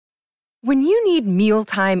When you need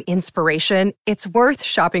mealtime inspiration, it's worth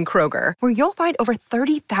shopping Kroger, where you'll find over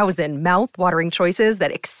 30,000 mouth-watering choices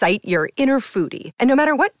that excite your inner foodie. And no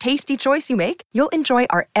matter what tasty choice you make, you'll enjoy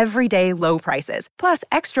our everyday low prices, plus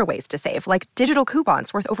extra ways to save, like digital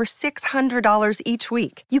coupons worth over $600 each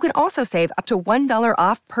week. You can also save up to $1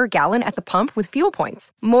 off per gallon at the pump with fuel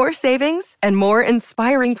points. More savings and more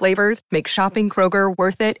inspiring flavors make shopping Kroger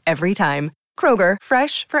worth it every time. Kroger,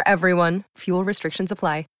 fresh for everyone. Fuel restrictions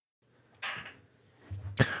apply.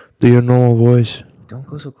 Do your normal voice. Don't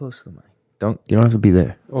go so close to the mic. You don't have to be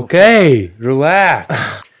there. Okay, relax.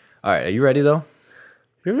 All right, are you ready though?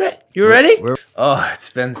 You ready? Oh,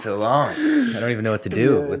 it's been so long. I don't even know what to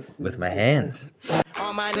do with my hands.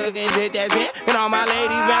 All my niggas hit that shit, and all my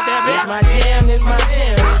ladies rock that bitch. My jam, this my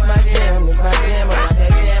jam, this my jam, this my jam. About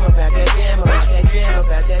that jam, about that jam, about that jam,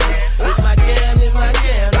 about that jam. This my jam, this my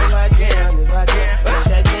jam, this my jam, this my jam. About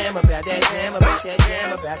that jam, about that jam, about that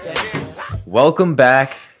jam, about that jam. Welcome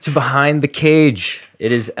back to Behind the Cage.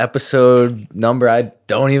 It is episode number I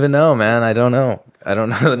don't even know, man. I don't know.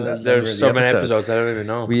 There's so many episodes I don't even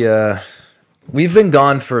know. We've been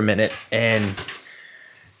gone for a minute, and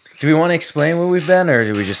do we want to explain where we've been, or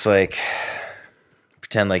do we just like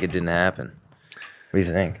pretend like it didn't happen? What do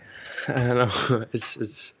you think? I don't know.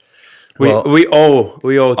 We owe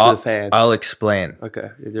to the fans. I'll explain. Okay,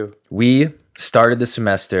 you do. We started the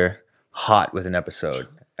semester hot with an episode.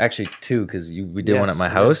 Actually, two, because we did one at my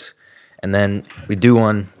house, and then we do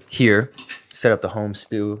one here. Set up the home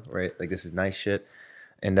stew, right? Like, this is nice shit.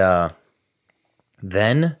 And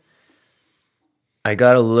then I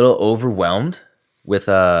got a little overwhelmed with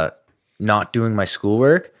not doing my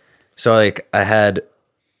schoolwork. So, like, I had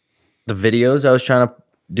the videos I was trying to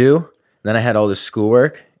do, and then I had all this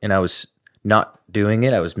schoolwork, and I was not doing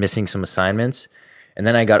it. I was missing some assignments. And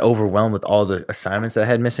then I got overwhelmed with all the assignments that I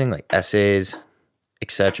had missing, like essays,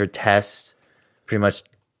 etc., tests, pretty much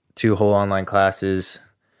 2 whole online classes,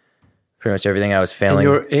 pretty much everything I was failing.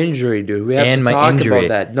 And your injury, dude. We have to talk about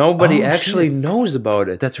that. Nobody actually knows about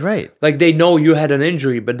it. That's right. Like, they know you had an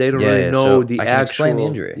injury, but they don't really know so the I actual. can explain the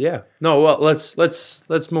injury. Yeah. No. Well,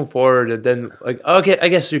 let's move forward, and then okay. I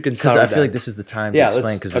guess you can start. Because I feel like this is the time to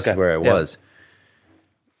explain, because this is where I was.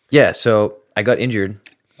 Yeah. So I got injured.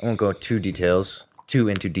 I won't go too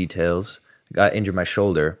into details. I got injured my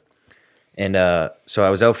shoulder. And so I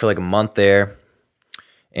was out for like a month there,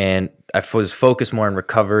 and I was focused more on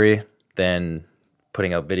recovery than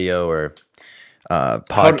putting out video or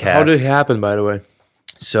podcasts. How did it happen, by the way?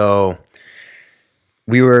 So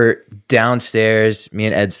we were downstairs. Me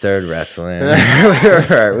and Ed started wrestling.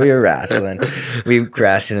 we were wrestling. We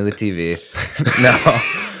crashed into the TV.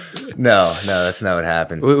 No, that's not what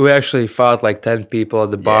happened. We actually fought like 10 people at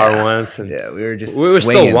the bar once, and we were just we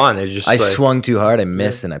swinging. still won. It's just I swung too hard. I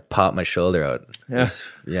missed, and I popped my shoulder out.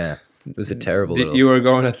 It was a terrible. You were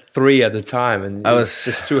going at 3 at the time, and I was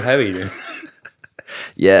just too heavy, dude.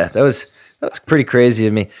 Yeah, that was pretty crazy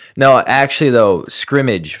of me. No, actually though,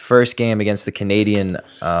 scrimmage, first game against the Canadian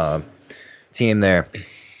team there,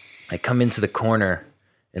 I come into the corner,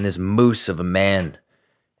 and this moose of a man,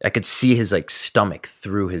 I could see his like stomach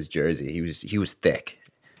through his jersey. He was thick.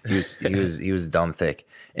 He was dumb thick.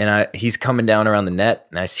 And he's coming down around the net,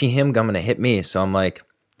 and I see him coming to hit me. So I'm like,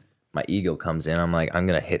 my ego comes in. I'm like, I'm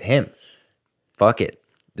gonna hit him. Fuck it.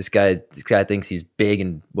 This guy thinks he's big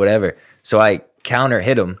and whatever. So I counter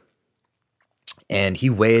hit him, and he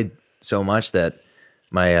weighed so much that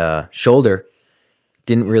my shoulder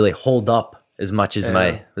didn't really hold up as much as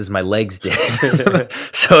my legs did.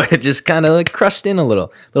 So it just kind of like crushed in a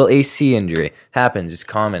little AC injury. Happens, it's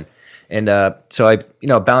common. And so I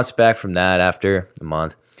bounced back from that after a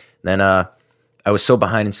month. Then I was so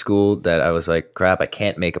behind in school that I was like, crap, I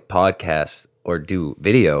can't make a podcast or do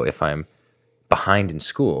video if I'm behind in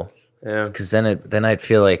school. Yeah. Because then I'd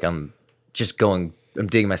feel like I'm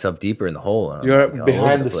digging myself deeper in the hole. You're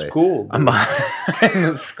behind the school. I'm behind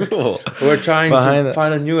the school. We're trying to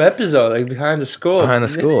find a new episode, like behind the school. Behind the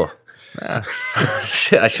school.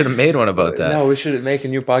 Shit, I should have made one about that. No, we should make a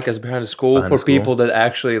new podcast behind the school for people that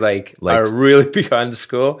actually like are really behind the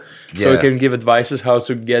school, so we can give advices how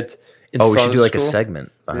to get in front of the school. We should do like a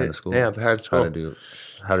segment behind the school. Yeah, behind the school.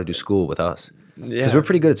 How to do school with us. Yeah, because we're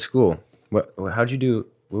pretty good at school. How'd you do?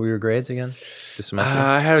 What were your grades again this semester?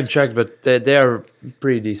 I haven't checked, but they are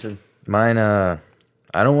pretty decent. Mine, I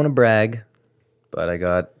don't want to brag, but I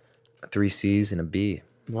got 3 C's and a B.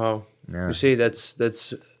 Wow. Yeah. You see, that's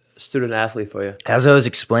student athlete for you. As I was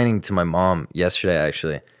explaining to my mom yesterday,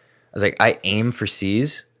 actually, I was like, I aim for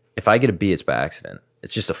C's. If I get a B, it's by accident.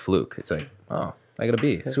 It's just a fluke. It's like, oh, I got a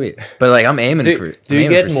B. Sweet. But like, I'm aiming for. Do you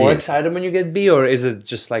get more excited when you get B, or is it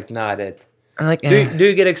just like not it? I'm like, do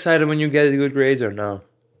you get excited when you get good grades or no?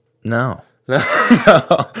 No. No.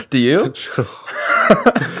 Do you?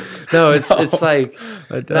 No, it's like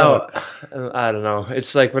no, I don't know.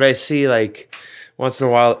 It's like when I see like once in a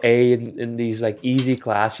while A in these like easy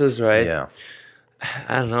classes, right? Yeah.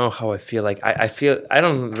 I don't know how I feel. Like I feel I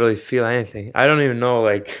don't really feel anything. I don't even know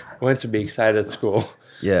like when to be excited at school.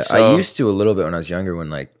 Yeah, so, I used to a little bit when I was younger.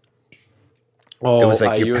 When like, it was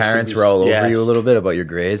like your parents were all over you a little bit about your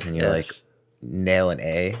grades, and you're like, nail an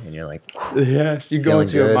A, and you're like, yes, you go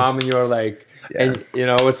to your mom and you're like, and you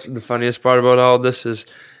know what's the funniest part about all this is,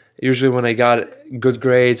 usually when I got good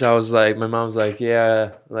grades, I was like, my mom's like,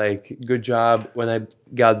 yeah, like good job. When I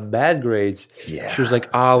got bad grades, she was like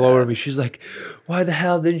all over me. She's like, why the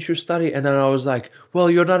hell didn't you study? And then I was like,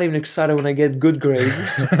 well, you're not even excited when I get good grades.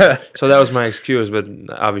 So that was my excuse, but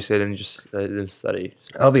obviously I didn't study.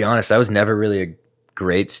 I'll be honest, I was never really a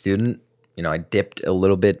great student. You know, I dipped a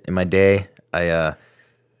little bit in my day. I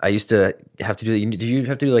used to have to do. Did you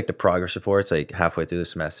have to do like the progress reports like halfway through the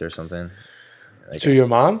semester or something? Like, to your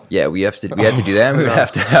mom? Yeah, we had to do that. And we would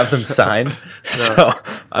have to have them signed. So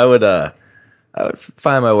I would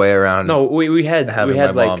find my way around. No, we had my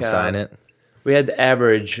like mom sign it. We had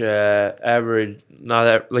average,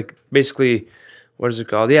 not like basically, what is it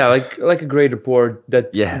called? Yeah, like a grade report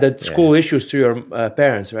that school issues to your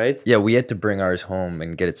parents, right? Yeah, we had to bring ours home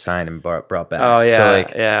and get it signed and brought back. Oh yeah, so,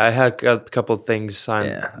 like, I had a couple of things signed.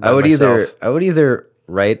 Yeah, I would either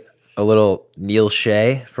write a little Neil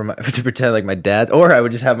Shea to pretend like my dad's, or I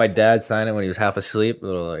would just have my dad sign it when he was half asleep. A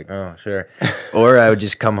little like, oh sure, or I would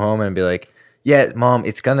just come home and be like, yeah, Mom,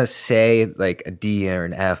 it's gonna say like a D or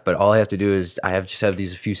an F, but all I have to do is just have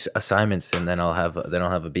these few assignments, and then I'll have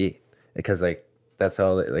a B, because like that's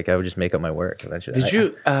all. Like I would just make up my work eventually. Did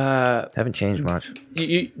you? Haven't changed much.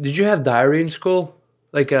 Did you have diary in school?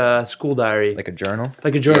 Like a school diary? Like a journal?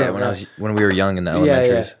 Like a journal. Yeah, when we were young in the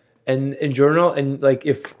elementaries. Yeah. And in journal, and like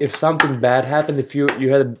if something bad happened, if you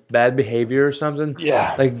had a bad behavior or something,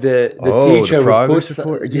 like the teacher would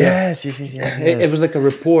put yes. It was like a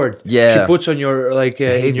report. Yeah, she puts on your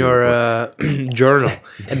in your journal,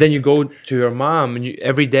 and then you go to your mom, and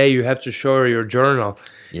every day you have to show her your journal.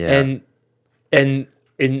 Yeah, and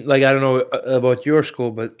in like I don't know about your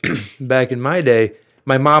school, but back in my day,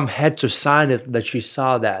 my mom had to sign it that she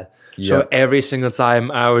saw that. Yep. So every single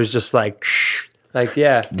time I was just like. Like,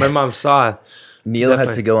 yeah, my mom saw it. Neil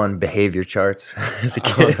had to go on behavior charts as a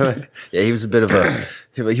kid. Yeah, he was a bit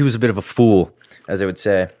of a fool, as I would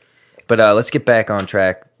say. But let's get back on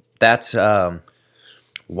track. That's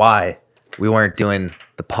why we weren't doing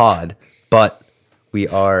the pod, but we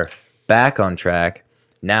are back on track.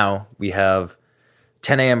 Now we have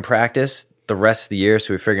 10 a.m. practice the rest of the year,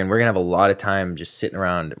 so we're figuring we're going to have a lot of time just sitting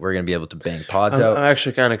around. We're going to be able to bang pods out. I'm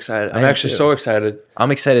actually kind of excited. I'm actually so excited.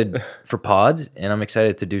 I'm excited for pods, and I'm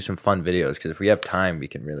excited to do some fun videos, because if we have time, we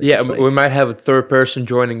can really we might have a third person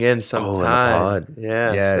joining in sometime. In the pod.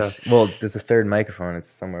 Yeah. Yes. So. Well, there's a third microphone. It's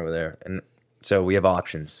somewhere over there. And so we have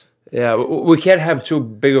options. Yeah, we can't have too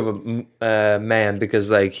big of a man,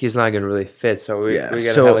 because like he's not gonna really fit. So we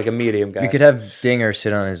gotta have like a medium guy. We could have Dinger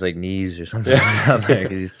sit on his like knees or something down there,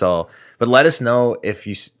 because he's tall. But let us know if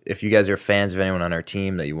you guys are fans of anyone on our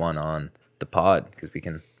team that you want on the pod, because we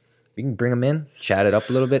can bring them in, chat it up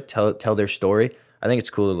a little bit, tell their story. I think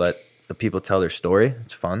it's cool to let the people tell their story.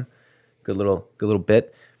 It's fun, good little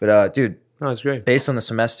bit. But dude, it's great. Based on the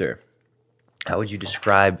semester, how would you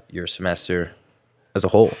describe your semester as a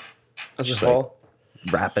whole?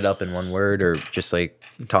 Wrap it up in one word, or just like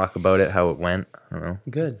talk about it, how it went. I don't know.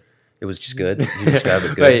 Good. It was just good. You describe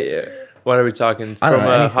it good. Wait, what are we talking from?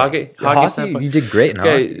 Hockey standpoint? You did great in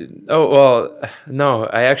hockey. Oh well, no,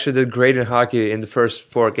 I actually did great in hockey in the first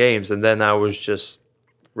 4 games, and then I was just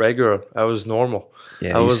regular. I was normal.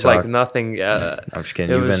 Yeah, I was like nothing. I'm just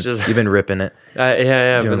kidding. You've been ripping it.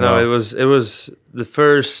 Yeah, but no, well. it was the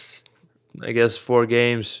first, I guess, 4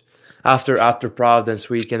 games. After Providence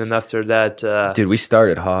weekend, and after that, dude, we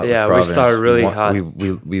started hot. Yeah, we started really hot.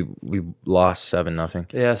 We lost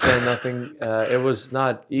 7-0. Yeah, 7-0. It was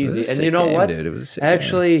not easy, and you know game, what? Dude, it was a sick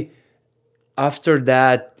actually game. After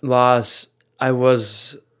that loss, that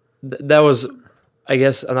was, I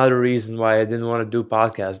guess, another reason why I didn't want to do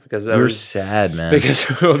podcasts, because we were sad, man. Because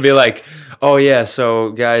it would be like, oh yeah, so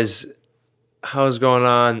guys, how's going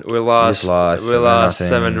on? We lost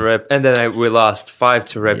 7 rip, and then we lost 5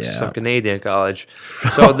 to rip to some Canadian college.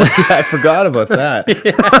 So I forgot about that.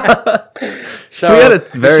 So we had a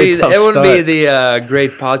very tough it wouldn't start. be the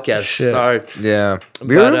great podcast start. Yeah,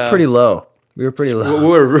 we were pretty low. We were pretty low. We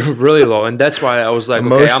were really low, and that's why I was like,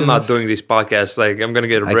 okay, I'm not Emotions- doing these podcasts. Like, I'm gonna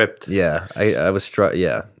get ripped. I was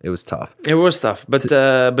yeah, it was tough. It was tough,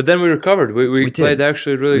 but then we recovered. We did. played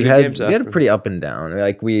actually really We good had games. we had a after. pretty up and down.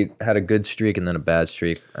 Like we had a good streak and then a bad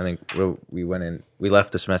streak. I think we went in. We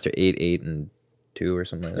left the semester 8-8-2 or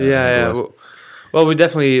something like that. I think it Yeah. was. Well, we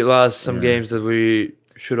definitely lost some games that we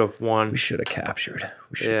should have won. We should have captured.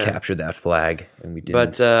 We should have Yeah. captured that flag, and we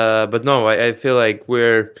didn't. But no, I feel like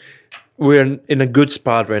we're in a good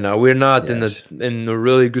spot right now. We're not Yes. in a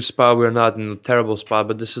really good spot. We're not in a terrible spot.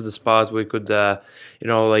 But this is the spot we could,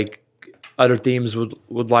 like other teams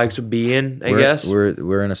would like to be in. I guess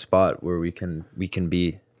we're in a spot where we can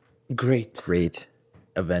be great. great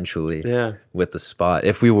eventually. Yeah. With the spot,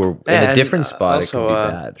 if we were in a And different spot, it could be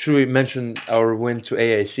also, bad. Should we mention our win to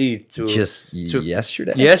AIC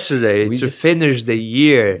Yesterday. yesterday We to just- finish the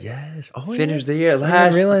year? Yes. Finish the year. I didn't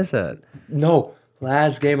Last realize that. no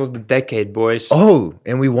last game of the decade, boys. Oh,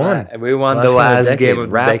 and we won. And we won Last the game of the last decade. game of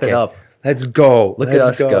the Wrap decade. it up. Let's go. Look at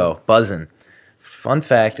us Let's go. Buzzing. Fun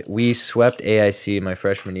fact, we swept AIC my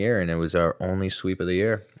freshman year, and it was our only sweep of the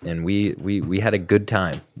year. And we had a good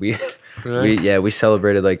time. Really? We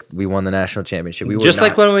celebrated like we won the national championship. We were Just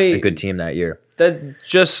like not when we- a good team that year. That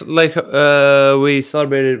just like we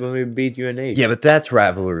celebrated when we beat UNH. Yeah, but that's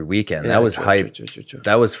rivalry weekend. Yeah, That was true, hype. true.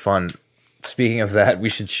 That was fun. Speaking of that, we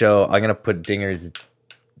should show. I'm gonna put Dinger's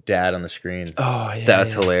dad on the screen. Oh yeah.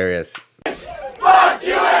 That's hilarious. Fuck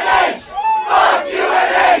UNH! Fuck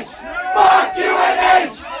UNH! Fuck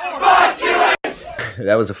UNH! Fuck UNH!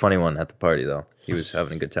 That was a funny one at the party, though. He was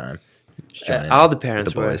having a good time. Just joining All the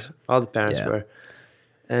parents the boys. were. All the parents Yeah. were.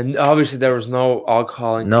 And obviously there was no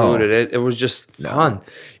alcohol included. No. It was just fun.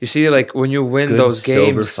 You see, like when you win Good, those games,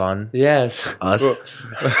 sober fun. Yes, Us.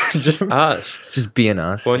 just us. Just being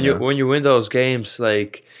us. When know? you win those games,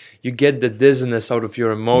 like you get the dizziness out of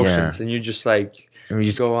your emotions, Yeah. and you just like And we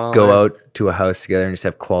just go on. go out to a house together and just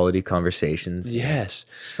have quality conversations. Yes.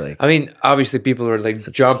 It's like, I mean, obviously people are like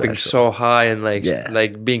Such jumping special. so high and like Yeah.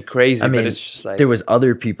 like being crazy, I mean, but it's just like there was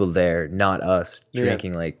other people there, not us, Yeah.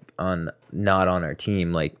 drinking like not on our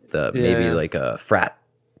team, like maybe Yeah. like a frat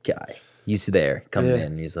guy. He's there coming Yeah.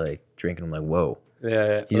 in. He's like drinking. I'm like, whoa.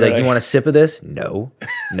 yeah. He's like, you want a sip of this? No,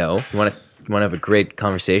 no. You want to have a great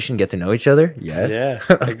conversation, get to know each other? Yes,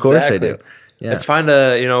 Yeah, of course I exactly. do. Yeah. Let's find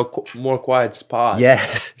a more quiet spot.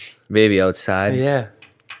 Yes, maybe outside. Yeah.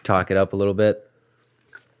 Talk it up a little bit.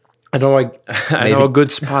 I know I know a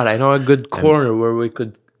good spot. I know a good corner where we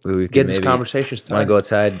could We get this conversation started. Want to go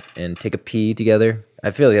outside and take a pee together? I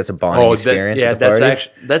feel like that's a bonding experience. yeah, at the that's party.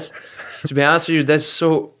 actually that's to be honest with you, that's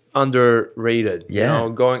so underrated. Yeah. You know,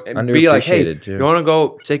 going and be like, hey, Underappreciated, too. you want to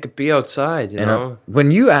go take a pee outside? You And know, when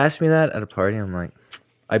you ask me that at a party, I'm like,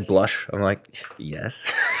 I blush. I'm like,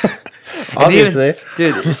 yes. And even- Obviously.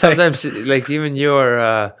 dude. Sometimes like even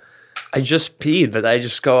your. I just peed, but I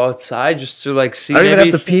just go outside just to like see. I don't even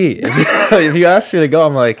maybe have to pee. If you ask me to go,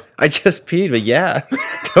 I'm like, I just peed, but yeah,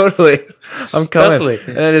 totally. I'm coming. Totally.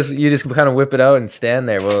 And then you just kind of whip it out and stand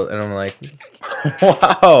there. Well, and I'm like,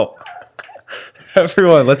 wow.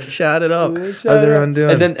 Everyone, let's chat it up. How's everyone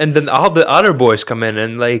doing? And then all the other boys come in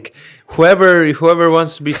and like whoever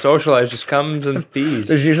wants to be socialized just comes and pees.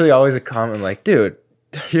 There's usually always a comment like, dude,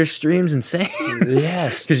 your stream's insane.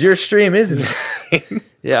 Yes. Because your stream is insane.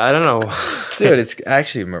 Yeah, I don't know. Dude, it's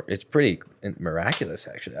actually, it's pretty miraculous,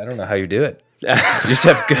 actually. I don't know how you do it. You just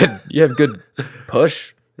have good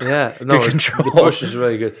push. Yeah, no, Good the control. push is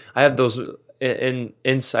really good. I have those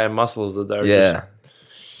inside muscles that are Yeah.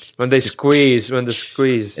 just, when they squeeze,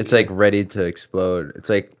 It's like ready to explode. It's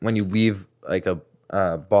like when you leave like a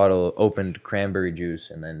bottle opened cranberry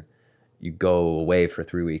juice and then you go away for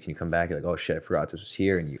 3 weeks and you come back, you're like, oh shit, I forgot this was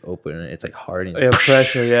here, and you open it, it's like hard and yeah,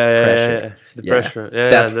 pressure, yeah, Pressure. the Yeah. pressure, yeah,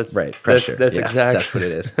 That's right, pressure. That's Yes, exactly that's what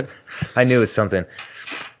it is. I knew it was something.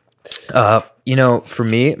 For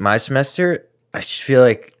me, my semester, I just feel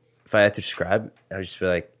like if I had to describe, I would just feel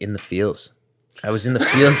like in the feels. I was in the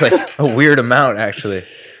feels like a weird amount, actually.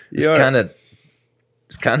 It's You're- kind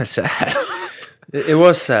of sad. It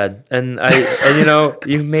was sad, and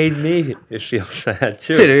you made me feel sad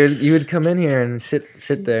too. Dude, you would come in here and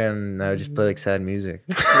sit there, and I would just play like sad music.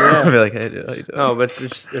 I'd be like, hey, dude, how you doing? No, but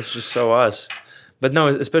it's just so us. But no,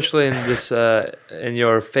 especially in this in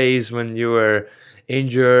your phase when you were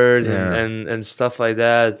injured Yeah. and stuff like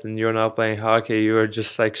that, and you're not playing hockey, you were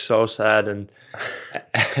just like so sad, and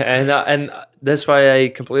that's why I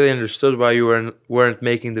completely understood why you weren't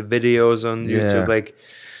making the videos on YouTube. Yeah. Like,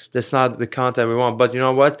 that's not the content we want. But you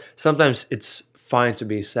know what? Sometimes it's fine to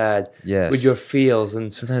be sad. Yes. With your feels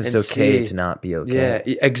and Sometimes and it's okay see- to not be okay.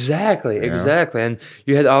 Yeah, exactly. And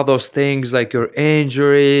you had all those things like your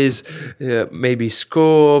injuries, maybe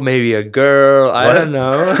school, maybe a girl. I don't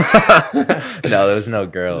know. No, there was no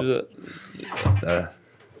girl. It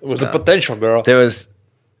was a potential girl. There was.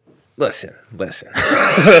 Listen.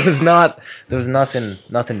 there was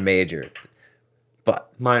nothing major, but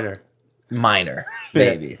Minor. minor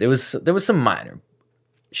maybe. There was some minor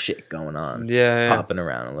shit going on. Yeah. Popping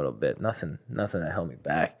around a little bit. Nothing that held me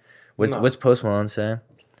back. What's No. what's Post Malone saying?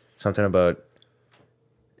 Something about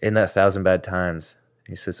in that 1,000 bad times.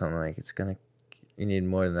 He said something like you need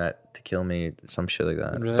more than that to kill me, some shit like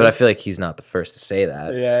that. Really? But I feel like he's not the first to say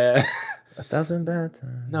that. Yeah. 1,000 bad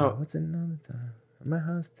times. No. What's another time? My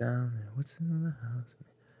house down there. What's another house?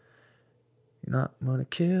 You're not gonna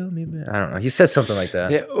kill me, man. I don't know. He says something like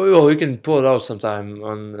that. Yeah, well, we can pull it out sometime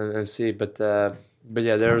and see. But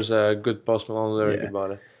yeah, there's a good Post Malone lyric Yeah.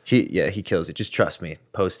 about it. He kills it. Just trust me.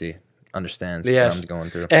 Posty understands Yes. what I'm going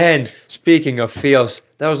through. And speaking of feels,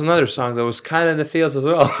 that was another song that was kind of in the feels as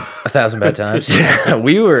well. 1,000 bad times. Yeah,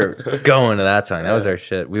 we were going to that song. That was our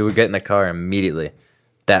shit. We would get in the car immediately.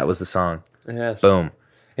 That was the song. Yes. Boom.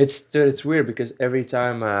 It's weird because every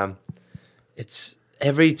time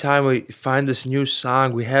we find this new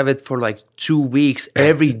song, we have it for like 2 weeks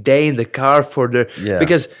every day in the car Yeah.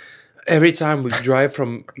 because every time we drive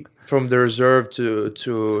from the reserve to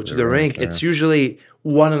the rink, yeah. it's usually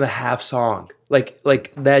 1.5 song. Like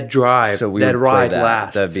that drive, So we that would play ride that.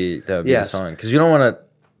 lasts. That'd be Yes. the song. Because you don't want to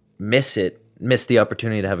miss the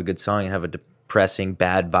opportunity to have a good song and have a depressing,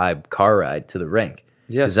 bad vibe car ride to the rink.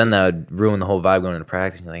 Yes. Because then that would ruin the whole vibe going into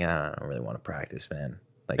practice. You're like, I don't really want to practice, man.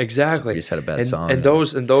 Like, Exactly. we just had a bad and, song. And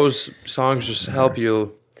those songs just help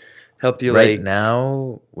you right like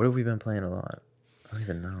now, what have we been playing a lot? I don't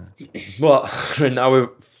even know. well, right now we've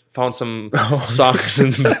found some songs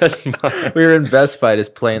in the Best Buy. We were in Best Buy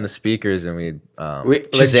just playing the speakers and we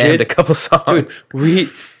Shazammed legit- a couple songs. Dude, we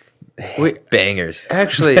Bangers.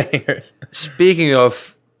 actually Bangers. speaking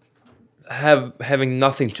of having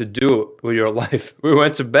nothing to do with your life, we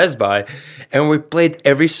went to Best Buy and we played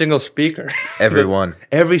every single speaker. Everyone.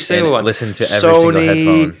 Every single And one. listen to every single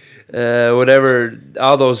headphone. Whatever,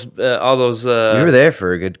 all those. We were there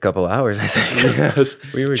for a good couple hours, I think. Yes,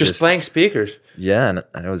 We were just just- playing speakers. Yeah,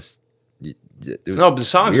 and it was No, but the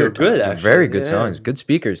songs weird. were good, They're actually. Very good Yeah. songs. Good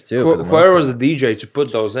speakers, too. for the most Whoever was part. the DJ to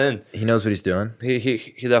put those in, He knows what he's doing.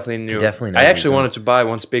 he definitely knew. definitely knows I what he's actually doing. wanted to buy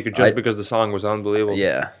one speaker just I- because the song was unbelievable.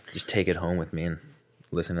 Yeah. Just take it home with me and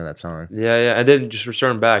listen to that song. Yeah, and then just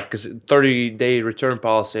return back because 30-day return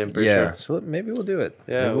policy. I'm pretty Yeah. sure. So maybe we'll do it.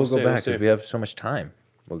 Yeah, maybe we'll go see, back we'll see. because we have so much time.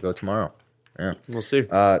 We'll go tomorrow. Yeah. We'll see.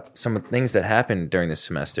 Some of the things that happened during this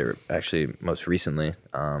semester, actually, most recently,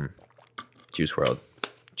 Juice WRLD.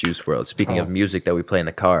 Juice WRLD. Speaking of music that we play in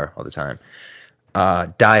the car all the time,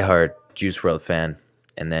 diehard Juice WRLD fan,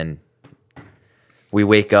 and then we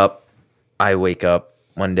wake up. I wake up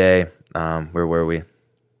one day. Where were we?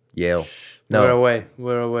 Yale. No,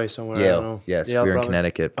 We're away somewhere. I don't Yale. know. Yes, Yale, we were in probably.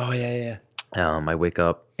 Connecticut. Oh yeah. I wake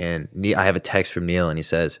up and I have a text from Neil, and he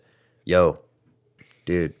says, "Yo,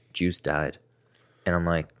 dude, Juice died," and I'm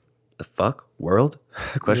like, "The fuck, world?"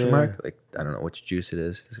 Question Yeah. mark. Like I don't know which juice it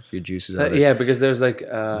is. There's a few juices out there. Yeah, because there's like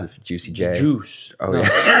There's a Juicy J. Juice. Oh No.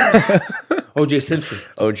 yeah. O.J. Simpson.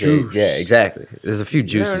 OJ. Juice. Yeah, exactly. There's a few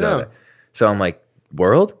juices know. out there. So I'm like,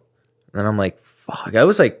 world? And then I'm like, fuck. I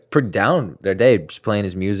was like pretty down that day, just playing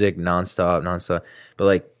his music nonstop. But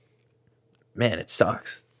like, man, it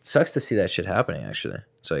sucks. It sucks to see that shit happening, actually.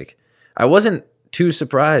 It's like, I wasn't too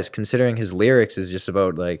surprised considering his lyrics is just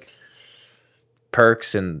about like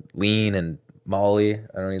perks and lean and Molly.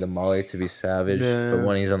 I don't need the Molly to be savage. Yeah. But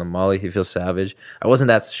when he's on the Molly, he feels savage. I wasn't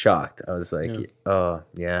that shocked. I was like, oh,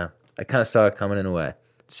 yeah. I kind of saw it coming in a way.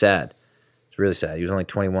 It's sad. It's really sad. He was only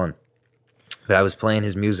 21. But I was playing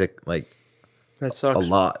his music like That sucks. a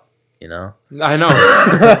lot, you know? I know.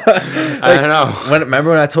 I know.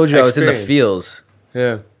 Remember when I told you I was in the Experience. fields?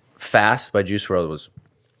 Yeah. Fast by Juice WRLD was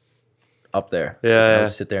up there. Yeah, I yeah. would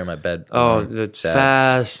sit there in my bed. Oh, the sad.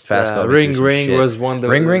 fast. Fast Call of Ring Duty, some Ring shit. was one that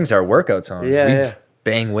Ring Ring's our workout song. Yeah, we yeah.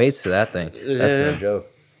 bang weights to that thing. That's no Yeah. joke.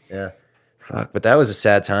 Yeah. Fuck, but that was a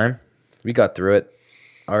sad time. We got through it.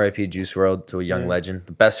 R.I.P. Juice WRLD to a young legend.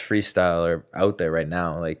 The best freestyler out there right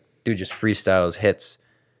now. Like, dude just freestyles hits.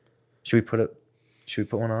 Should we put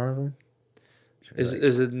one on of him?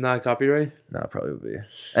 Is it not copyright? No, it probably would be.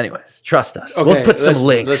 Anyways, trust us. Okay, we'll put some listen,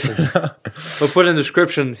 links. listen. We'll put in the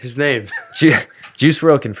description his name. Juice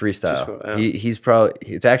WRLD can freestyle. Juice WRLD, yeah. He's probably.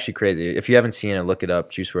 It's actually crazy. If you haven't seen it, look it up.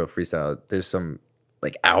 Juice WRLD freestyle. There's some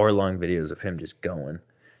like hour-long videos of him just going.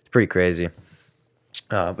 It's pretty crazy.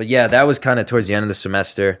 But yeah, that was kind of towards the end of the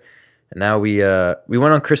semester, and now we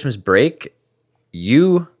went on Christmas break.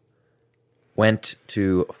 You went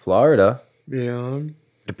to Florida. Yeah.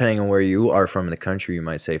 Depending on where you are from in the country, you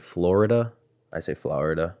might say Florida. I say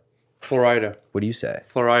Florida. Florida. What do you say?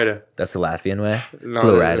 Florida. That's the Latvian way. No,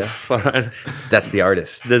 Florida. Florida. That's the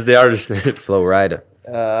artist. That's the artist name. Florida.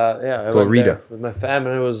 Yeah. I went Florida. there with my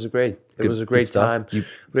family. It was great. It was a great stuff. time.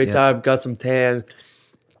 Great time. Got some tan.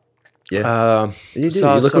 Yeah. You do.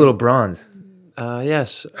 saw You look a some- little bronze.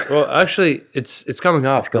 Yes. Well, actually, it's coming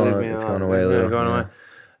up. It's going away a little. Going away.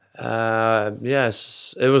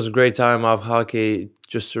 Yes, it was a great time off hockey,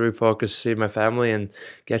 just to refocus, see my family, and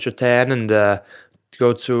get your tan, and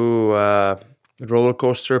go to roller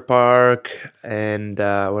coaster park. And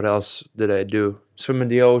what else did I do? Swim in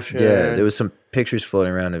the ocean. Yeah, there was some pictures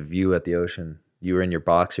floating around of you at the ocean. You were in your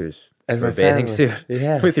boxers And or my a bathing family. suit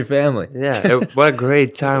Yeah. with your family. Yeah, what a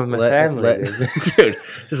great time with my family. Dude,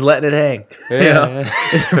 just letting it hang. Yeah.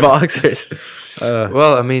 In your boxers.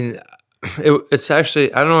 Well, I mean, it's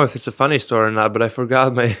actually, I don't know if it's a funny story or not, but I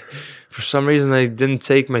forgot for some reason I didn't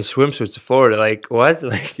take my swimsuit to Florida. Like, what?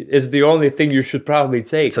 Like, it's the only thing you should probably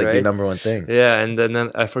take, It's like right? your number one thing. Yeah, and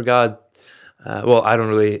then I forgot, well, I don't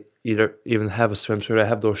really even have a swimsuit. I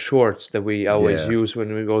have those shorts that we always Yeah. use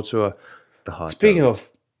when we go to a, The hot speaking tub.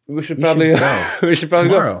 of, we should You probably should go. we should probably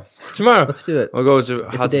Tomorrow. go. Tomorrow. Let's do it. We'll go to It's a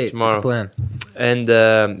hot tub date. tomorrow. It's a plan.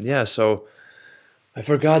 And yeah, so I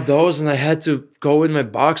forgot those, and I had to go in my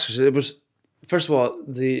boxers. It was, first of all,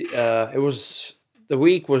 the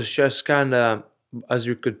week was just kind of, as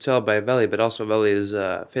you could tell by Veli, but also Veli is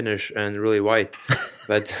Finnish and really white,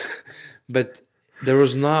 but there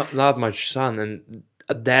was not much sun, and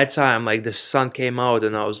at that time, like, the sun came out,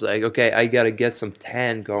 and I was like, okay, I gotta get some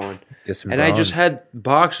tan going. Get some And I just bronze. had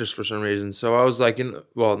boxers for some reason. So I was like,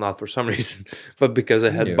 well, not for some reason, but because I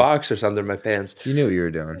had knew. boxers under my pants. You knew what you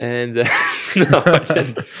were doing. And no,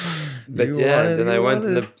 but You yeah, wanted- then I you went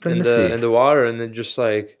in wanted them to see. the water, and it just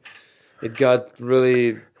like, it got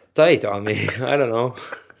really tight on me. I don't know.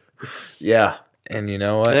 Yeah. And you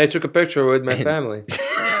know And what? I took a picture with my family.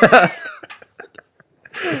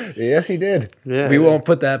 Yes, he did. Yeah. We won't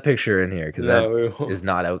put that picture in here because No, we that won't. is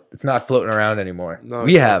not out. It's not floating around anymore. No,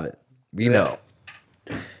 we it's have it. We know.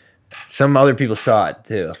 Some other people saw it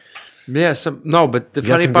too. Yeah, no, but the You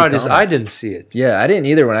got funny some part good is I comments. didn't see it. Yeah, I didn't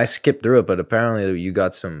either when I skipped through it, but apparently you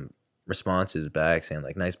got some responses back saying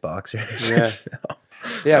like nice boxers. Yeah.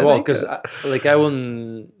 Yeah, I well, like because I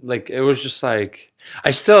wouldn't, like, it was just like, I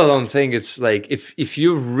still don't think it's like, if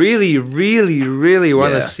you really, really, really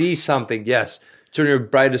want to Yeah. see something, yes, turn your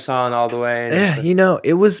brightest on all the way. And Yeah, you know,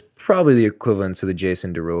 it was probably the equivalent to the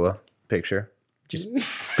Jason Derulo picture. Just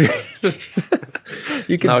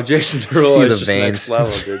you can now Jason see Derulo the is just veins. next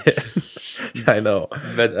level, dude. I know.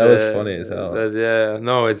 But That was funny as hell. But yeah,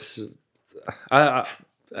 no, it's I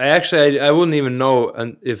actually I wouldn't even know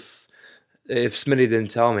if Smitty didn't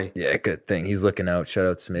tell me. Yeah, good thing. He's looking out. Shout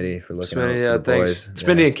out Smitty for looking Smitty, out yeah, for the thanks. boys.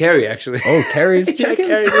 Smitty and Carrie, actually. Oh, Carrie's Yeah, checking?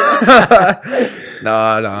 Carrie, yeah.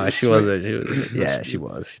 No, she wasn't. She was. Yeah, she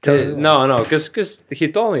was. She totally was. No, because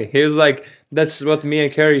he told me. He was like, that's what me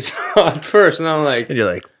and Carrie saw at first. And I'm like, And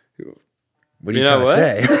you're like, what are you, You know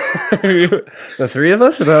trying to say? The three of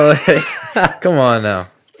us? About like, come on now.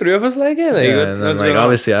 three of us like it? Like, Yeah, what- and then what's like going on?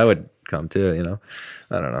 obviously I would come too. You know,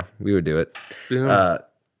 I don't know. We would do it. Yeah.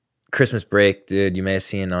 Christmas break, dude. You may have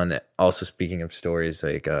seen on. Also, speaking of stories,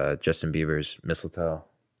 like Justin Bieber's mistletoe.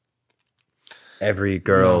 Every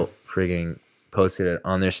girl frigging posted it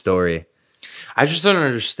on their story. I just don't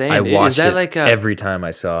understand. I watched Is that it like a every time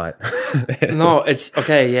I saw it. no? It's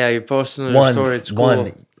okay. Yeah, you posted on your story. It's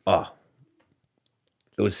cool. Oh,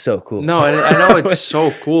 it was so cool. No, I know it's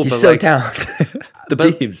so cool. He's but so like, talented. The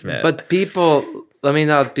but, Biebs, man. But people, I mean,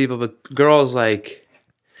 not people, but girls like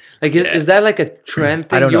is that like a trend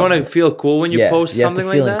thing? I don't You know. want to feel cool when you post you have something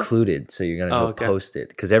to feel like that? included, so you're gonna Oh, go okay. post it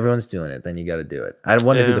because everyone's doing it. Then you got to do it. I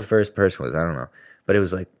wonder who Yeah. the first person was. I don't know, but it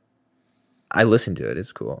was like I listened to it.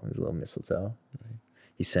 It's cool. It was a little mistletoe.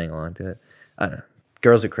 He sang along to it. I don't know.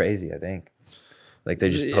 Girls are crazy. I think like they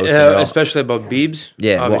just post it. Yeah, all. especially about Biebs.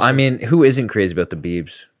 Yeah. Well, I obviously. mean, who isn't crazy about the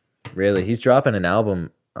Biebs? Really, he's dropping an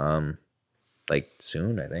album, like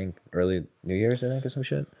soon. I think early New Year's. I think or some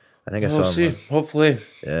shit. I think I we'll saw see. him. Hopefully,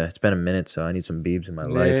 Yeah, it's been a minute, so I need some Biebs in my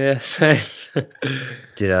life. yeah.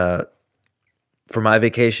 Did for my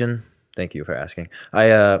vacation? Thank you for asking.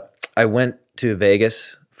 I went to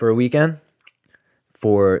Vegas for a weekend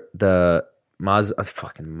for the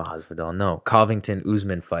Masvidal, no, Covington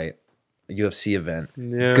Usman fight, UFC event.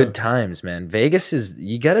 Yeah. Good times, man. Vegas is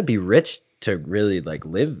you got to be rich to really like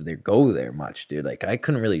live there, go there much, dude. Like I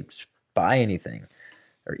couldn't really buy anything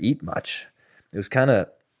or eat much. It was kind of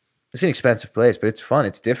it's an expensive place, but it's fun.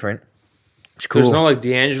 It's different. It's cool. There's no like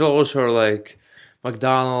D'Angelo's or like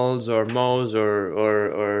McDonald's or Moe's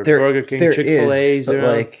or Burger King, Chick-fil-A's. But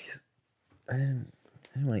like, I didn't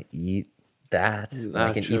want to eat that.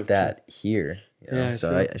 I can eat that here. You know?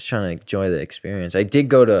 So I was trying to enjoy the experience. I did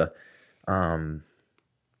go to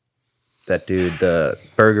that dude, the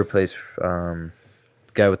burger place, the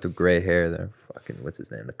guy with the gray hair there. Fucking, what's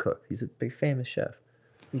his name? The cook. He's a big famous chef.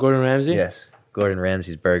 Gordon Ramsay? Yes. Gordon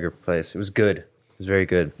Ramsay's burger place. It was good. It was very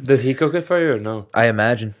good. Did he cook it for you or no? I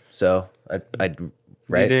imagine so. I'd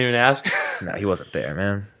right? You didn't even ask? No, he wasn't there,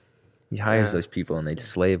 man. He hires those people and they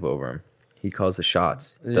slave over him. He calls the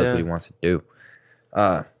shots. Does what he wants to do.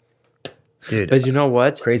 Dude. But you know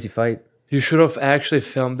what? Crazy fight. You should have actually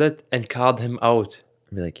filmed it and called him out.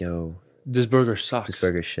 Be like, yo, this burger sucks. this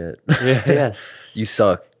burger's shit. Yes. You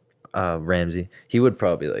suck, Ramsay. He would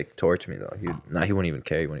probably like torture me though. He wouldn't even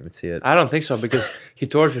care. He wouldn't even see it. I don't think so because he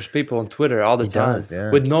tortures people on Twitter all the time. Does,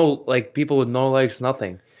 yeah. With no like people with no likes,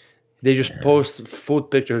 nothing. They just post food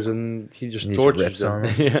pictures and he just tortures them.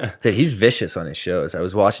 Yeah. Dude, he's vicious on his shows. I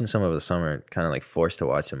was watching some over the summer, kind of like forced to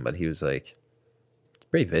watch him, but he was like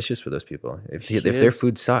pretty vicious with those people. If their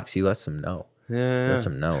food sucks, he lets them know. Yeah. He lets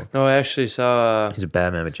them know. No, I actually saw. He's a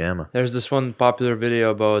bad mamma jamma. There's this one popular video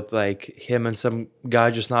about like him and some guy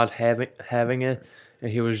just not having it, and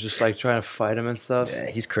he was just like trying to fight him and stuff. Yeah,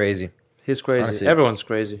 he's crazy. He's crazy. Honestly. Everyone's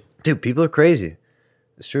crazy. Dude, people are crazy.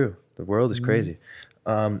 It's true. The world is crazy.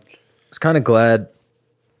 I was kind of glad,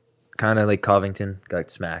 kind of like Covington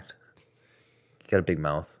got smacked. He got a big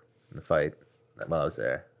mouth in the fight while I was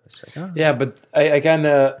there. It's like, oh. Yeah, but I kind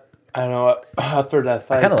of, I don't know, after that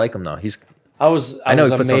fight. I kind of like him though. I was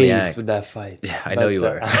amazed with that fight. Yeah, I know you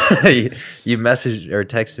were. You messaged or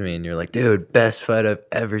texted me and you're like, dude, best fight I've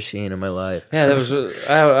ever seen in my life. Yeah, that was, I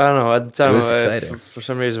don't know, at the time, It was exciting. For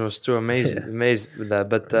some reason, I was too amazed with that.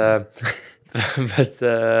 But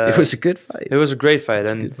It was a good fight. It was a great fight. It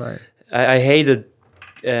was a And good fight. I hated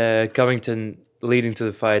Covington leading to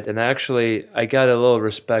the fight. And actually, I got a little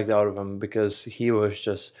respect out of him because he was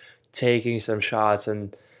just taking some shots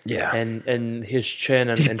and his chin.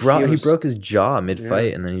 And, He broke his jaw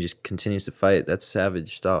mid-fight and then he just continues to fight. That's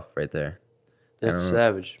savage stuff right there. That's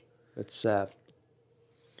savage. That's sad.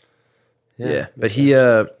 Yeah, but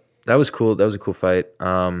that was cool. That was a cool fight.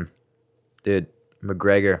 Dude,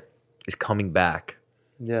 McGregor is coming back.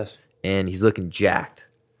 Yes. And he's looking jacked.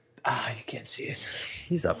 You can't see it.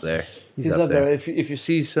 He's up there. He's up there. If you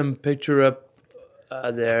see some picture up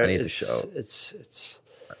there, I need to show. It's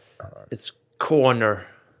Conor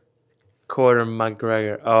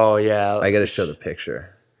McGregor. Oh yeah. I gotta show the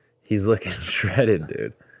picture. He's looking shredded,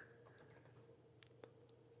 dude.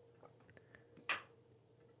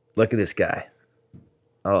 Look at this guy.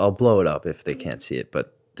 I'll blow it up if they can't see it,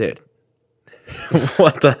 but dude,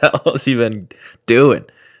 what the hell has he been doing?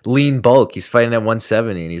 Lean bulk. He's fighting at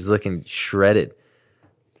 170 and he's looking shredded.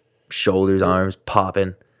 Shoulders, arms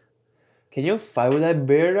popping. Can you fight with that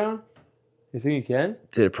beard on? You think you can?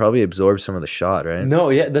 Dude, it probably absorbs some of the shot, right? No,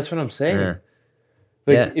 yeah, that's what I'm saying. Yeah.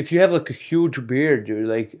 Like if you have like a huge beard, dude,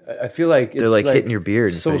 like I feel like they're like hitting your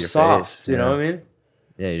beard so instead of your soft. face. You know what I mean?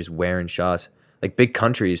 Yeah, you're just wearing shots. Like Big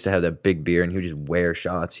Country used to have that big beard and he would just wear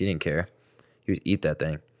shots. He didn't care. He would eat that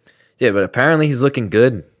thing. Yeah, but apparently he's looking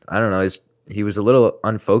good. I don't know. He was a little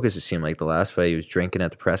unfocused, it seemed like, the last fight. He was drinking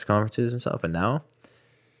at the press conferences and stuff. And now,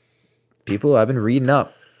 I've been reading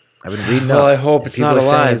up. Well, I hope it's not a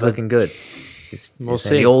lie. He's looking good. We'll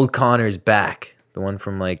see. The old Conor is back. The one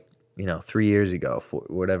from 3 years ago,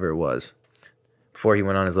 whatever it was. Before he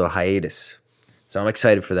went on his little hiatus. So I'm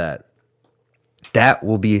excited for that. That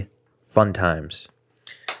will be fun times.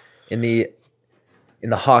 In the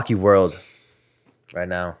hockey world right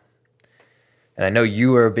now. And I know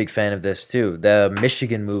you are a big fan of this too. The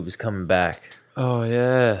Michigan move is coming back. Oh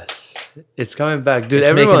yes, it's coming back, dude.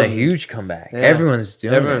 It's making a huge comeback. Yeah. Everyone's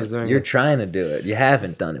doing it. You're it. Trying to do it. You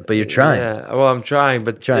haven't done it, but you're trying. Yeah, well, I'm trying,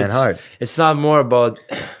 but trying hard. It's not more about.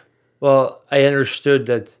 Well, I understood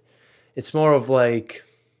that. It's more of like,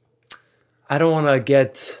 I don't want to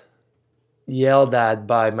get yelled at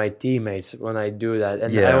by my teammates when I do that,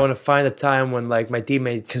 and I want to find a time when like my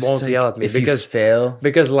teammates won't yell at me because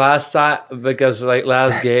last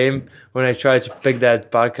game when I tried to pick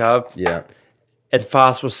that puck up, and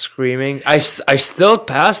Foss was screaming, I still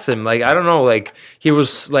passed him. Like I don't know, like he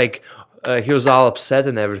was all upset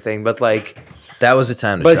and everything, but like that was the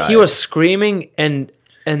time to but try he was screaming and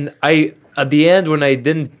I at the end when I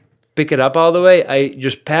didn't pick it up all the way, I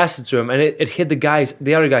just passed it to him, and it hit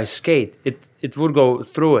the other guy's skate. It would go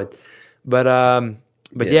through it, but and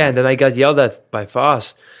then I got yelled at by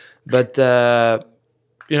Foss. But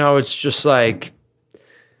it's just like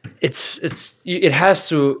it has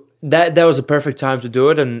to. That was a perfect time to do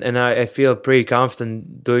it, and I feel pretty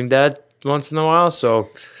confident doing that once in a while. So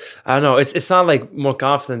I don't know. It's not like more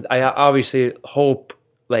confident. I obviously hope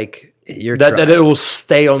like that it will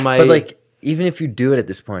stay on my. But like, even if you do it at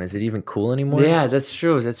this point, is it even cool anymore? Yeah, that's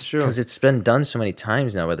true. That's true. Because it's been done so many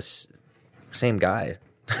times now by the same guy.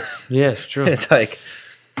 Yeah, it's true. It's like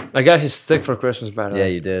I got his stick for Christmas, by the way. Yeah,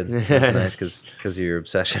 you did. That's nice because of your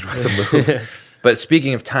obsession with the move. But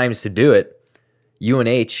speaking of times to do it,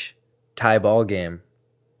 UNH tie ball game,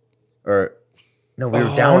 or no, we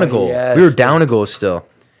were down a goal. Yes. We were down a goal still.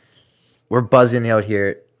 We're buzzing out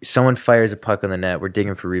here. Someone fires a puck on the net. We're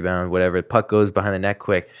digging for rebound, whatever. The puck goes behind the net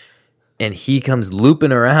quick, and he comes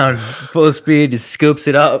looping around full speed, just scoops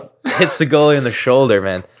it up, hits the goalie in the shoulder.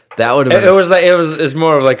 Man, that would have been. It's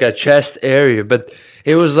more of like a chest area, but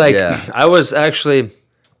it was like I was actually.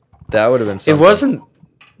 That would have been something. It wasn't.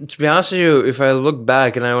 To be honest with you, if I look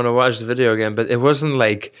back and I want to watch the video again, but it wasn't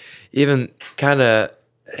like even kind of.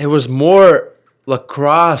 It was more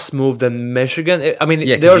lacrosse move than Michigan.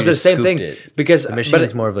 There was the same thing because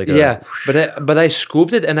Michigan's more of like but I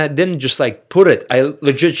scooped it and I didn't just like put it. I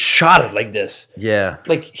legit shot it like this. Yeah,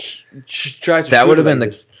 like tried to. That would have been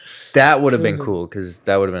this. That would have been cool because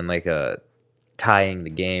that would have been like tying the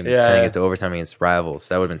game, sending it to overtime against rivals.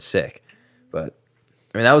 That would have been sick. But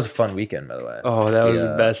I mean, that was a fun weekend, by the way. Oh, that was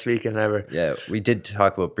the best weekend ever. Yeah, we did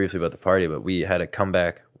talk briefly about the party, but we had a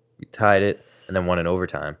comeback. We tied it and then won in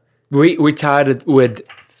overtime. We tied it with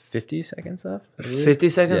 50 seconds left? 50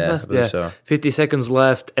 seconds left? Yeah. So. 50 seconds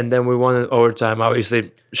left, and then we won in overtime.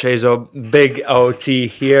 Obviously, Shazo, big OT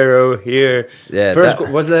hero here. Yeah.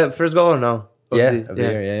 Was that first goal or no?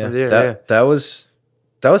 That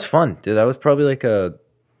was fun, dude. That was probably like an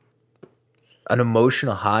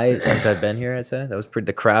emotional high since I've been here, I'd say. That was pretty.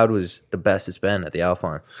 The crowd was the best it's been at the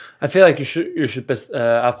Alphon. I feel like you should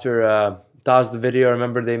after Toss the video.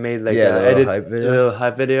 Remember they made like a little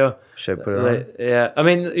hype video. Should I put it on? Yeah, I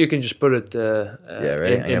mean you can just put it.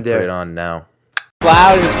 Ready? I'm gonna put it on now.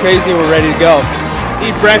 Loud, it's crazy. We're ready to go.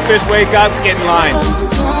 Eat breakfast, wake up, get in line.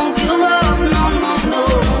 Don't give up, no.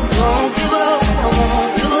 Don't give up, I won't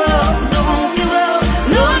give up. Don't give up,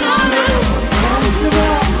 no.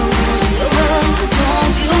 Don't give up, don't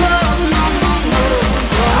give up.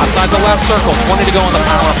 Outside the left circle, 20 to go on the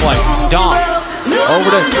power play. Dom. Over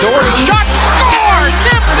to Doherty. Shot scored!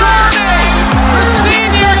 Tim Doherty! The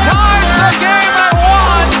senior ties the game at 1.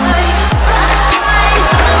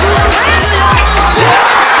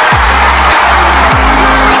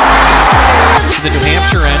 To the New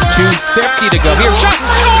Hampshire end, 2:50 to go. Here, shot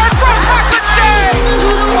scored from Patrick Shea!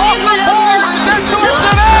 Off the board, sent towards the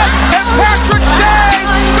net, and Patrick Shea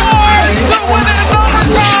scores to win it in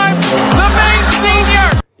overtime! The main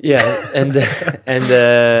senior! Yeah, and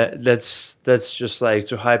that's just like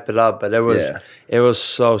to hype it up, but it was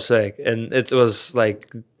so sick, and it was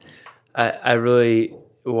like I really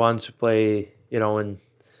want to play,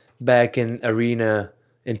 back in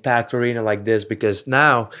packed arena like this, because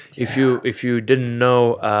now if you didn't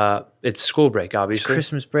know, it's school break, obviously. It's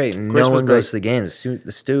Christmas break. No one goes to the games.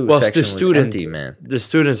 The section was empty, man. The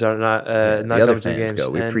students are not the going other to the fans games. go.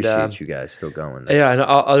 We appreciate you guys still going. And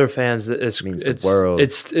other fans. Means the world.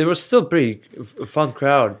 It was still pretty fun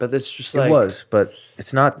crowd, but it's just like it was, but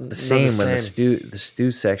it's not the same when the stew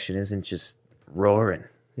section isn't just roaring.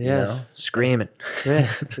 Screaming.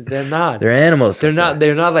 Yeah, they're not. They're animals. They're not.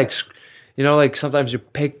 They're not like. Like sometimes you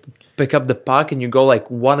pick up the puck and you go like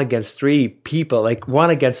 1 against 3 people, like 1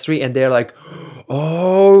 against 3, and they're like,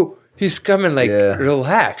 "Oh, he's coming!" Like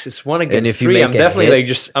relax, it's 1 against 3. I'm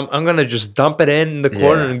definitely I'm gonna just dump it in the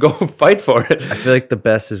corner and go fight for it. I feel like the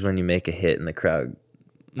best is when you make a hit and the crowd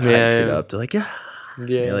hypes it up. They're like, yeah.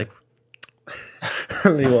 You're like,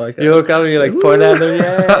 you look up and you like point at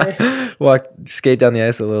them, skate down the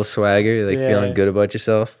ice with a little swagger. You're like feeling good about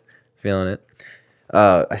yourself, feeling it.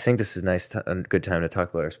 I think this is a good time to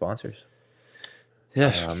talk about our sponsors.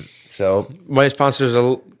 Yes. So my sponsors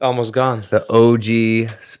are almost gone. The OG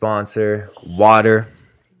sponsor, water.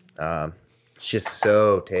 It's just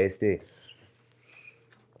so tasty.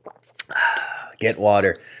 Get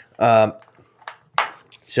water.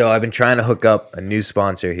 So I've been trying to hook up a new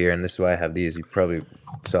sponsor here, and this is why I have these. You probably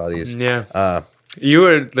saw these. Yeah. You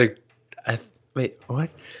were like, wait,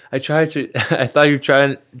 what? I thought you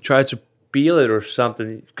tried to peel it or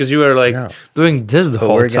something, because you were like doing this the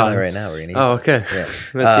whole time. Right now, we're gonna eat. Oh, okay.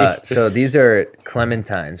 Yeah. So these are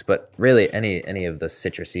clementines, but really any of the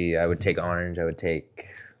citrusy. I would take orange. I would take,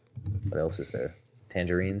 what else is there?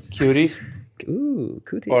 Tangerines. Cuties. Ooh,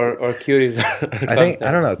 cuties. Or cuties. I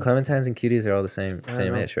don't know. Clementines and cuties are all the same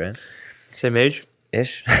age, right? Same age.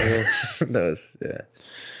 ish. Those, yeah.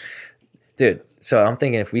 Dude, so I'm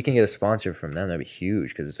thinking if we can get a sponsor from them, that'd be huge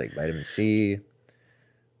because it's like vitamin C.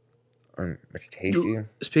 It's tasty.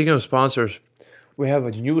 Speaking of sponsors, we have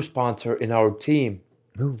a new sponsor in our team.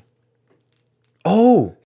 Ooh.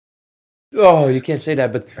 Oh, Oh, you can't say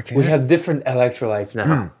that, but we can't? have different electrolytes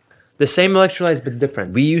now. The same electrolytes, but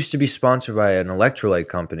different. we used to be sponsored by an electrolyte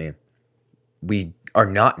company. We are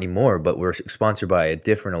not anymore, but we're sponsored by a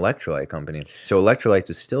different electrolyte company. So Electrolytes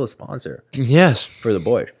is still a sponsor Yes. for the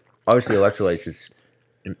boys. Obviously, Electrolytes is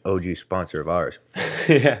an OG sponsor of ours.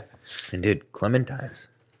 Yeah. And dude, Clementines.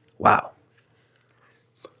 Wow.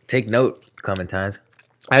 Take note, Clementines.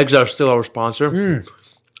 Eggs are still our sponsor,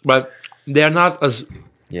 but they're not as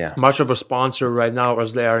Yeah. much of a sponsor right now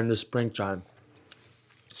as they are in the springtime.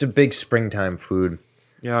 It's a big springtime food.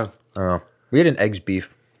 Yeah. We had an eggs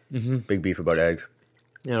beef. Big beef about eggs.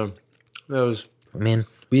 Yeah. That was. I mean,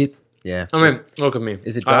 yeah. I mean, look at me.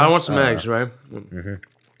 Is it I done? want some eggs, right?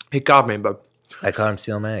 He caught me, but I caught him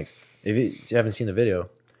stealing my eggs. If you haven't seen the video,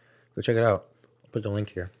 go check it out. I'll put the link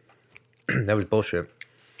here. That was bullshit.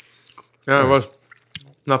 yeah, it was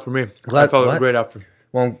not for me. Glad- I felt what? great after.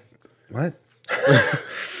 Well, what?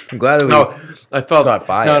 I'm glad that we No, I felt got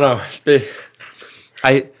by no, it. no.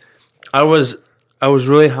 I was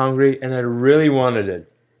really hungry and I really wanted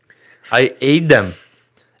it. I ate them,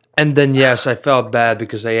 and then yes, I felt bad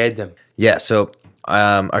because I ate them. Yeah, so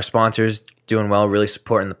our sponsors doing well, really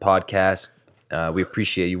supporting the podcast. We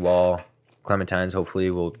appreciate you all. Clementines hopefully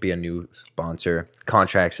will be a new sponsor.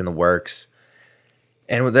 Contracts in the works.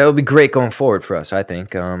 And that will be great going forward for us, I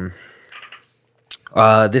think.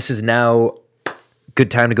 This is now a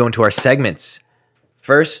good time to go into our segments.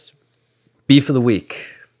 First, beef of the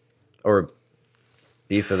week. Or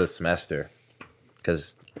beef of the semester.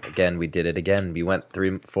 Because, again, we did it again. We went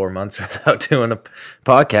 3-4 months without doing a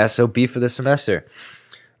podcast, so beef of the semester.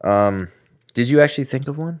 Did you actually think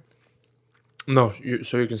of one? No,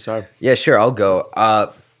 so you can start. Yeah, sure, I'll go.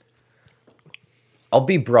 I'll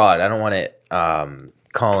be broad. I don't want to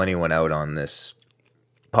call anyone out on this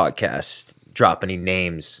podcast, drop any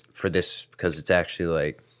names for this, because it's actually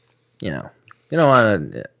like, you don't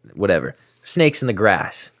want to, whatever. Snakes in the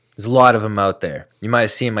grass. There's a lot of them out there. You might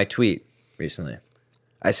have seen my tweet recently.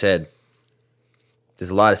 I said,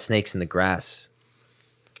 there's a lot of snakes in the grass.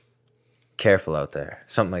 Careful out there.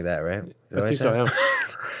 Something like that, right? Is that I what think said? so. Yeah.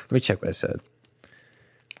 Let me check what I said.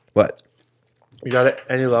 What? You got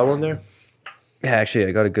any love on there? Yeah, actually,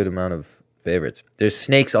 I got a good amount of favorites. There's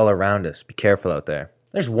snakes all around us. Be careful out there.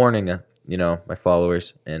 There's warning, my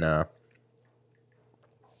followers. And, oh,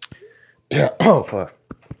 fuck.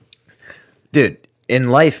 Dude, in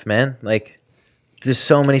life, man, like, there's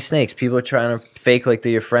so many snakes. People are trying to fake like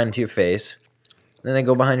they're your friend to your face. Then they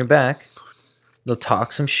go behind your back. They'll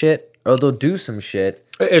talk some shit, or they'll do some shit.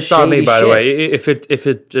 It's not me, Shady by the shit. way. If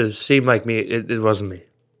it seemed like me, it wasn't me.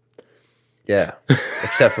 Yeah,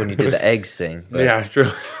 except when you did the eggs thing. But Yeah,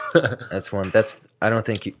 true. that's one. I don't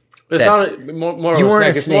think you. It's that- not more You of a weren't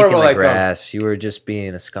snake. a It's snake more in of a the like grass. You were just being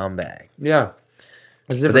a scumbag. yeah.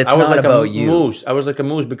 It's different. it's I was not like about a you. moose. I was like a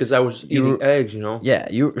moose because I was eating were- eggs. Yeah,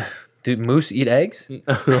 do moose eat eggs?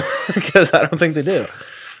 Because I don't think they do.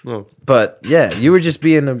 No. But yeah, you were just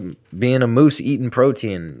being a moose eating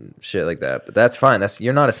protein shit like that. But that's fine.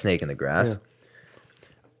 You're not a snake in the grass. Yeah.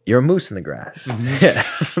 You're a moose in the grass. Yeah.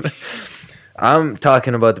 I'm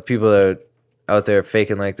talking about the people that are out there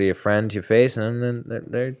faking like they're your friend to your face, and then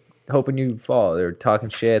they're hoping you fall. They're talking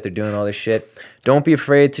shit. They're doing all this shit. Don't be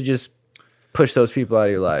afraid to just push those people out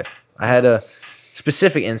of your life. I had a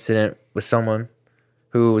specific incident with someone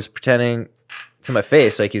who was pretending to my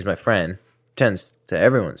face like he's my friend. Pretends to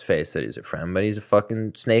everyone's face that he's a friend, but he's a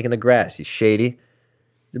fucking snake in the grass. He's shady.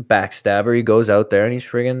 He's a backstabber. He goes out there and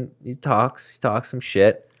he talks some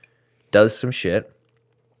shit, does some shit.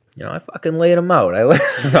 I fucking laid him out.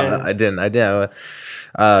 I didn't.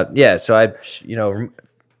 Yeah, so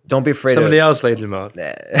don't be afraid Somebody of... else laid them out.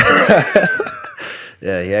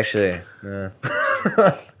 Yeah, he actually...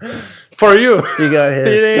 For you. He got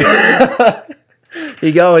his...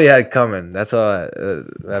 He got what he had coming. That's all I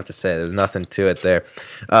have to say. There's nothing to it there.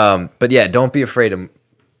 But yeah, don't be afraid to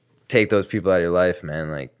take those people out of your life,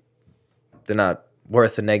 man. Like, they're not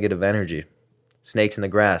worth the negative energy. Snakes in the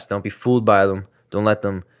grass. Don't be fooled by them. Don't let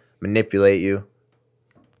them manipulate you.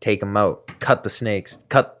 Take them out. Cut the snakes.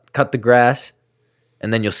 Cut the grass,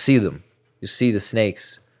 and then you'll see them. You'll see the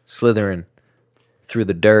snakes slithering through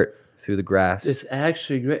the dirt, through the grass. It's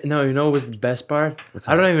actually great. No, you know what's the best part?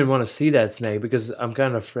 I don't even want to see that snake because I'm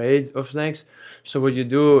kind of afraid of snakes. So what you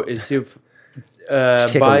do is you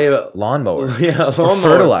Just kick buy a lawnmower. Yeah, a Or lawnmower.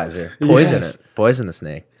 fertilizer. Poison Yes. it. Poison the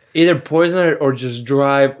snake. Either poison it or just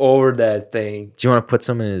drive over that thing. Do you want to put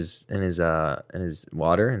some in his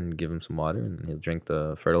water and give him some water and he'll drink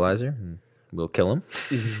the fertilizer and we'll kill him?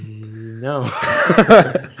 No.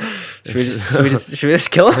 Should we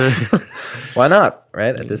just kill him? Why not?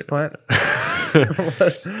 Right at this point.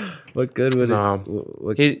 What good would No.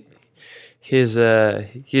 it? He's a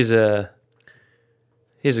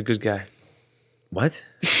good guy. What?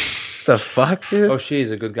 The fuck, dude? Oh,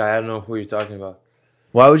 she's a good guy. I don't know who you're talking about.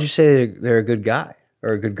 Why would you say they're a good guy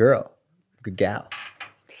or a good girl, good gal?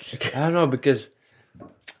 I don't know because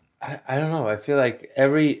I don't know. I feel like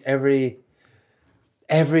every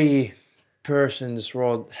person in this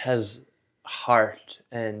world has heart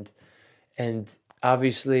and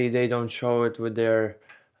obviously they don't show it with their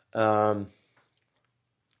I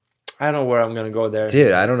don't know where I'm gonna go there.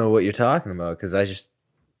 Dude, I don't know what you're talking about because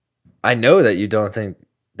I know that you don't think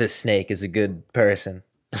this snake is a good person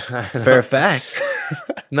for a fact.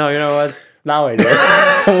 No, you know what? Now I do.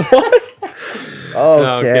 What?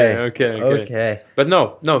 Okay. Okay. But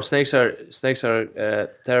no, snakes are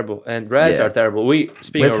terrible, and rats Yeah. are terrible.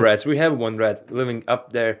 Speaking of rats, we have one rat living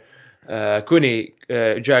up there, Quinny,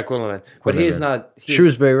 Jack Quilliman, but he's not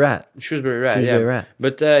Shrewsbury rat. Shrewsbury rat. Shrewsbury Yeah, rat.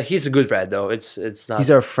 but he's a good rat though. It's not. He's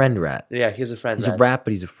our friend rat. Yeah, he's a friend. He's a rat,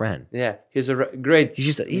 but he's a friend. Yeah, he's a great.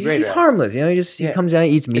 He's great rat. harmless. You know, he Yeah. comes down,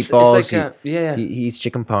 he eats It's meatballs. like yeah. He eats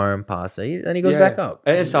chicken parm, pasta, and he goes Yeah. back up.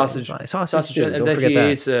 And sausage. It's fine. Sausage too. and Don't then forget he that.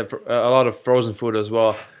 eats a lot of frozen food as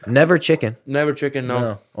well. Never chicken. Never chicken. No,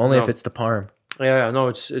 No, only no. if it's the parm. Yeah, no,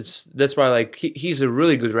 it's that's why like he's a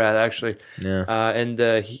really good rat actually. Yeah. And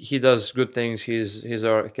he does good things. He's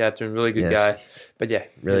our captain, really good Yes. guy. But yeah,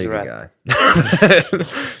 Really he's a good rat.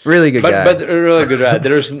 guy. Really good guy. But a really good rat.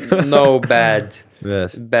 There's no bad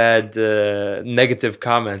yes. negative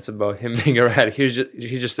comments about him being a rat. He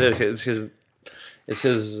just is. It's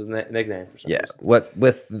his nickname. For some Yeah. reason. What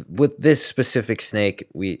with this specific snake,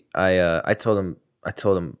 I told him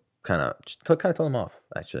kind of told him off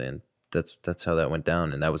actually, and that's how that went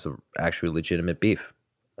down, and that was actually legitimate beef.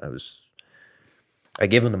 I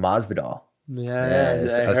gave him the Masvidal. Yeah,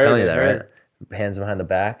 I was telling you that, right? Hands behind the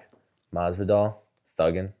back, Masvidal,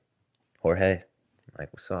 thuggin', Jorge. I'm like,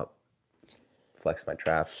 what's up? Flex my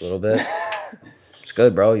traps a little bit. It's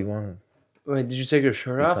good, bro. You want to? Wait, did you take your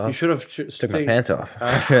shirt off? You should have Took my pants off.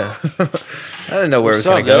 Yeah. I didn't know where it was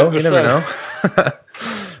What's gonna up, go. man? You never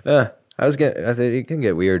What's know. Yeah, I think it can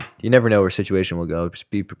get weird. You never know where a situation will go. Just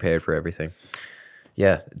be prepared for everything.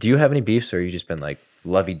 Yeah. Do you have any beefs, or you just been like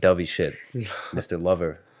lovey-dovey shit, Mr.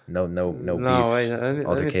 Lover? No No, beefs. wait, let me think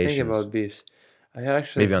altercations. about beefs. I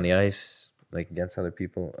actually Maybe on the ice, like against other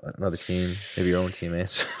people, another team, maybe your own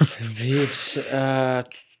teammates. beefs.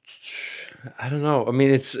 I don't know. I mean,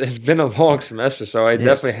 it's been a long semester, so I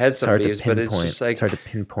definitely had some beefs, but it's just like it's hard to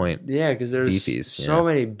pinpoint. yeah, because there's beefies, so yeah.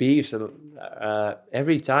 many beefs, and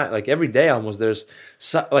every time, like every day almost, there's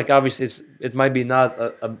like obviously it might be not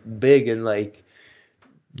a big and like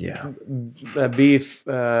Yeah. a beef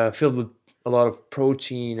filled with a lot of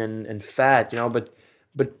protein and fat, you know, but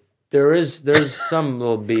there's some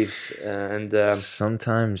little beefs and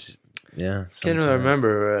Sometimes, yeah. can't really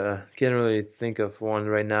remember. Can't really think of one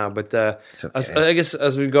right now. But It's okay. I guess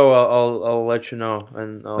as we go, I'll let you know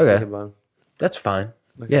and I'll Okay. think about it. That's fine.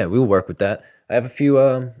 Yeah, we'll work with that. I have a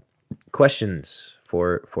few questions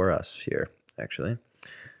for us here, actually.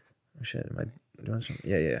 Oh, shit, am I doing something?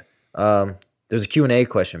 Yeah. There's a Q&A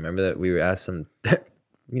question. Remember that we were asked some,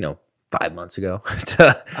 5 months ago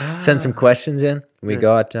to send some questions in. We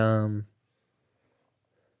got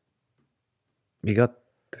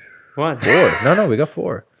One, 4. No, we got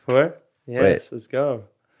 4. 4. Yes, Wait. let's go.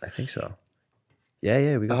 I think so.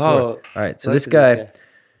 Yeah, we got 4. Oh, All right, so look this at guy,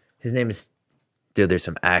 his name is, dude, there's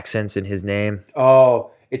some accents in his name.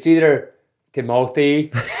 Oh, it's either Timothy,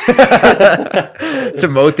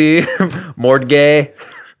 Timothy, Mordgay,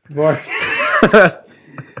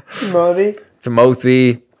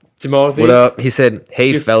 Timothy. Timothy. What up? He said,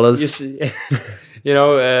 "Hey, fellas."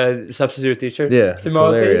 Substitute teacher. Yeah, it's Timothy.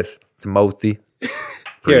 hilarious. Timothy.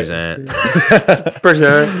 Present.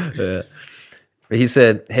 Present. Yeah. But he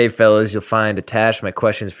said, "Hey, fellas, you'll find attached my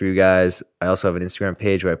questions for you guys. I also have an Instagram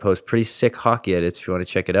page where I post pretty sick hockey edits if you want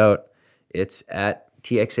to check it out. It's at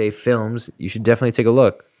TXA Films. You should definitely take a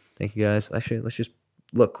look. Thank you, guys. Actually, let's just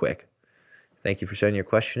look quick. Thank you for sending your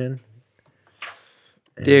question in.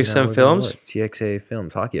 And TXM now we're gonna Films? look. TXA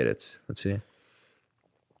Films, hockey edits. Let's see.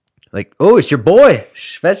 Like, oh, it's your boy,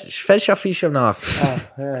 Shvetshavishanov.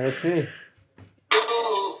 Yeah, that's me.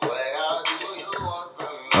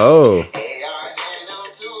 Oh,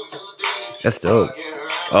 that's dope.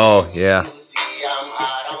 Oh, yeah.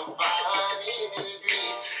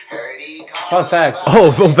 Fun fact.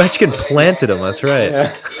 Oh, Ovechkin planted him. That's right.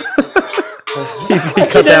 Yeah. he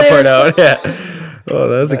cut that part out. Yeah. Oh,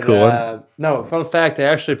 that was a cool one. No, fun fact. I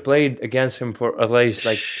actually played against him for at least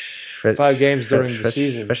like 5 games during the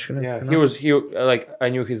season. Yeah, I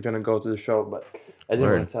knew he's gonna go to the show, but I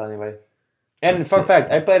didn't want to tell anybody. And fun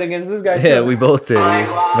fact, I played against this guy. Yeah, too. we both did.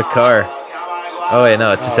 Makar. Oh wait,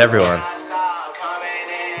 no, it's just everyone.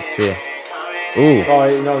 Let's see. Ooh, Oh,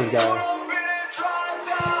 you know this guy.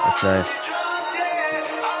 that's nice.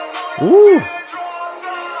 Ooh,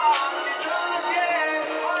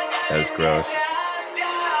 that was gross.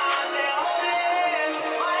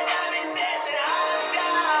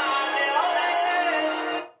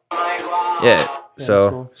 Yeah, so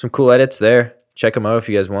cool. some cool edits there. Check them out if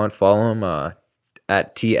you guys want. Follow him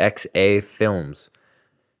at TXA Films.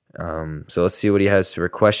 So let's see what he has for a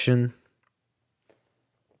question.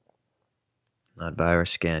 Not virus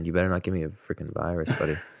scanned. You better not give me a freaking virus,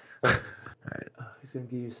 buddy. He's gonna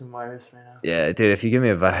give you some virus right now. Yeah, dude, if you give me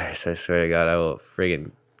a virus, I swear to God, I will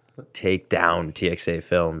friggin' take down TXA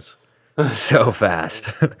Films so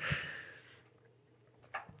fast.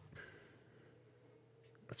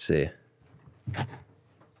 Let's see.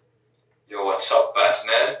 Yo, what's up,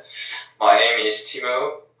 Batman? My name is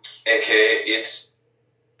Timo, aka it's.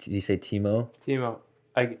 Did you say Timo? Timo.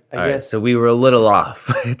 I All guess. right, so we were a little off.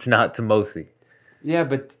 It's not Timothy. Yeah,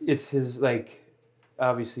 but it's his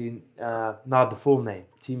obviously not the full name.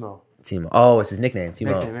 Timo. Timo. Oh, it's his nickname.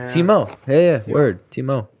 Timo. Nickname, yeah. Timo. Yeah. Word.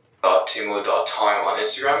 Timo. Timo.time on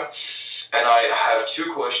Instagram. And I have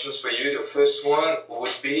 2 questions for you. The first one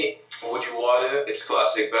would be, would you rather, it's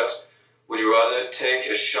classic, but would you rather take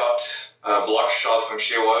a block shot from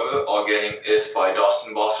Shea Weber or getting hit by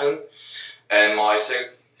Dustin Bufflin? And my second...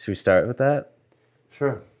 Should we start with that?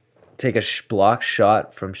 Sure. Take a block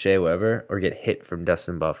shot from Shea Weber or get hit from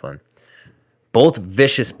Dustin Bufflin. Both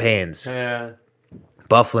vicious pains. Yeah.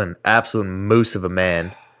 Bufflin, absolute moose of a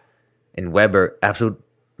man. And Weber, absolute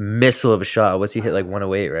missile of a shot. What's he hit, like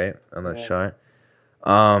 108, right? On that shot.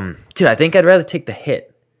 Dude, I think I'd rather take the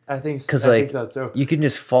hit. I think so. Because, I think so too. you can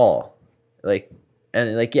just fall. It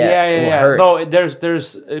will Yeah. hurt. No,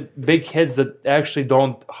 there's big hits that actually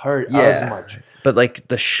don't hurt as much. But,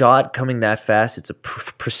 the shot coming that fast, it's a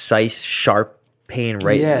precise, sharp pain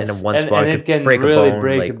right in a one spot. And It it can break really a bone,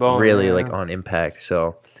 break a bone, really, yeah. on impact.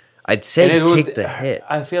 So, I'd say And take the hit.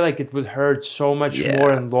 I feel like it would hurt so much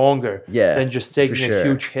more and longer than just taking a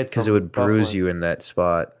huge hit. Because it would bruise Bufflin. you in that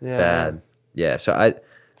spot Yeah. bad. Yeah, so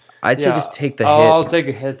I'd say just take the hit. I'll take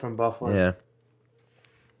a hit from Bufflin. Yeah,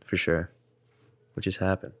 for sure. What just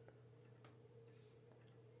happened?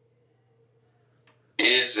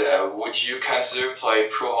 Would you consider play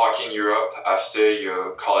pro hockey in Europe after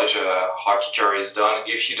your college hockey career is done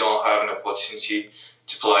if you don't have an opportunity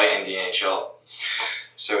to play in the NHL?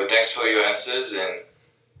 So thanks for your answers and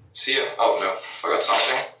see ya. Oh no, forgot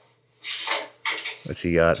something. What's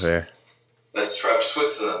he got there? Let's try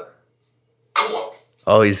Switzerland. Come on.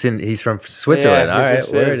 Oh, he's from Switzerland. Yeah, All right, he's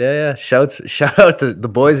from word. Yeah. Shout out to the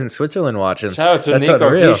boys in Switzerland watching. Shout out to That's Nico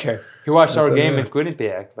unreal. Fischer. He watched That's our game unreal. in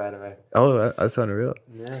Quinnipiac, by the way. Oh, that's unreal.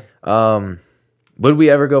 Yeah. Would we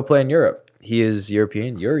ever go play in Europe? He is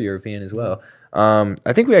European. You're European as well.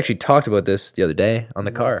 I think we actually talked about this the other day on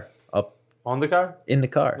the car. Up On the car? in the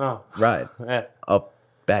car. No. Ride. Yeah. Up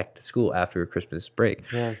back to school after Christmas break.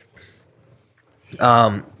 Yeah.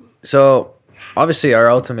 So obviously our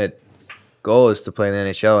ultimate goal is to play in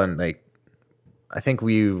the NHL, and I think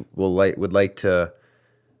we would like to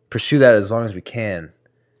pursue that as long as we can.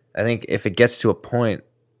 I think if it gets to a point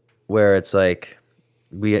where it's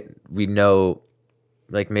we know,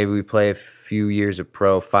 maybe we play a few years of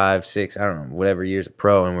pro, 5, 6, I don't know, whatever years of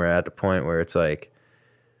pro, and we're at the point where it's all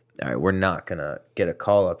right, we're not gonna get a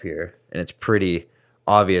call up here, and it's pretty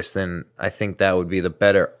obvious, then I think that would be the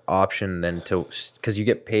better option than because you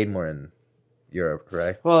get paid more in Europe,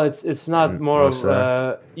 correct? Well, it's not more most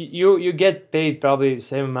of you get paid probably the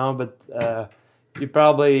same amount, but you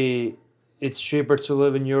probably it's cheaper to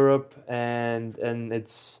live in Europe, and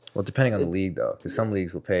it's Well, depending on the league, though, because some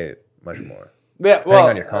leagues will pay much more. yeah. Well,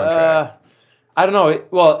 on your contract. I don't know.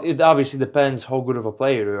 It obviously depends how good of a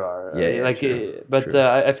player you are. Yeah, true, but true.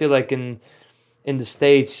 I feel like in the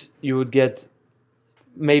States you would get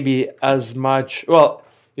maybe as much. Well,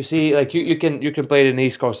 you see, you can play it in the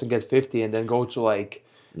East Coast and get 50, and then go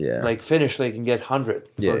to Finnish League and get 100,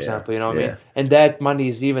 for example. You know what I mean? And that money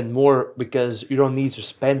is even more because you don't need to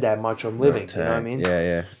spend that much on living. You know what I mean?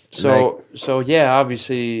 Yeah. So yeah,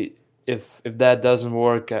 obviously, if that doesn't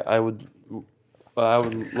work, I would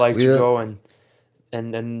like to go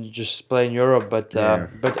and just play in Europe. But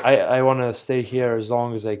I want to stay here as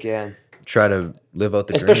long as I can. try to live out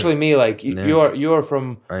the Especially dream. me, like you're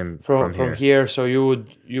from I'm from here, so you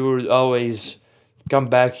would always come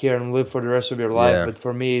back here and live for the rest of your life. Yeah. But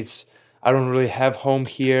for me, it's I don't really have home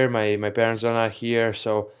here. My parents are not here,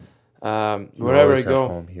 so You wherever I always have go.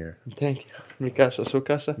 home here. Thank you. Mi casa, su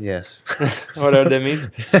casa, Yes. whatever that means.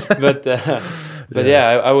 But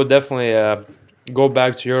yeah, I would definitely go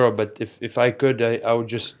back to Europe. But if I could, I would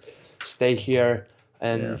just stay here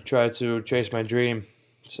and try to chase my dream.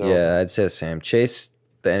 So Yeah, I'd say the same. Chase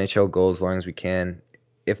the NHL goal as long as we can.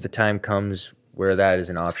 If the time comes where that is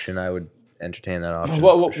an option, I would entertain that option.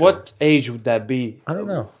 What age would that be? I don't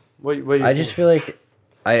know. What do you I think? just feel like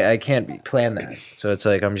I can't plan that. So it's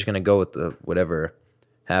like I'm just gonna go with the whatever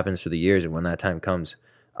happens for the years, and when that time comes,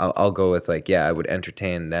 I'll go with like I would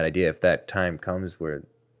entertain that idea if that time comes where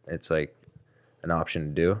it's like an option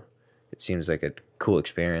to do. It seems like a cool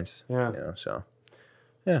experience. Yeah. You know, so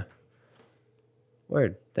yeah.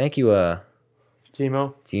 Word. Thank you,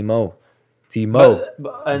 Timo. Timo.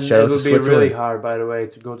 And Shout it out to would be really Switzerland. hard, by the way,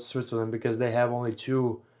 to go to Switzerland because they have only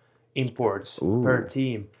 2 imports per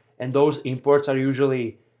team, and those imports are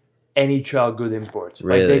usually NHL good imports. Like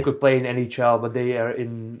Really? they could play in NHL, but they are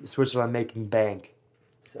in Switzerland making bank.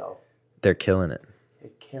 So They're killing it.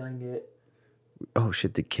 they're killing it. Oh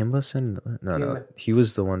shit! Did Kimba send? No. Kimba. He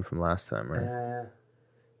was the one from last time, right?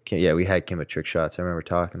 Yeah, we had Kimba trick shots. I remember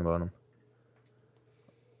talking about him.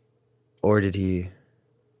 Or did he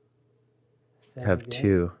have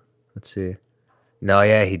 2? Let's see. No,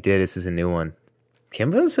 yeah, he did. This is a new one.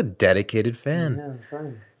 Kimba's a dedicated fan. Yeah,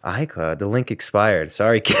 fine. iCloud. The link expired.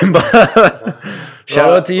 Sorry, Kimba.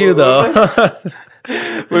 Shout out to you though.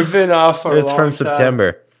 We've been off for a It's long from time.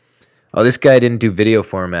 September. Oh, this guy didn't do video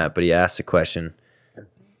format, but he asked a question.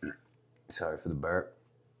 Sorry for the burp.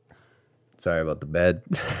 Sorry about the bed.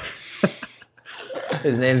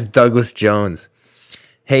 His name's Douglas Jones.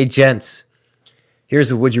 Hey, gents. Here's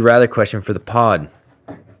a would you rather question for the pod.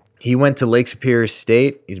 He went to Lake Superior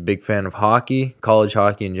State. He's a big fan of hockey, college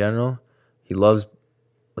hockey in general. He loves...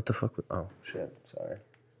 What the fuck? Oh, shit. Sorry.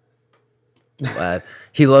 Lad.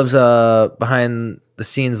 He loves behind the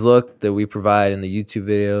scenes look that we provide in the YouTube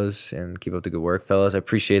videos, and keep up the good work, fellas. I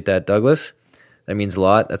appreciate that, Douglas. That means a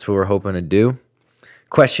lot. That's what we're hoping to do.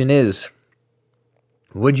 Question is,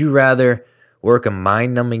 would you rather work a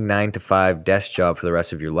mind-numbing 9-to-5 desk job for the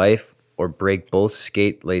rest of your life, or break both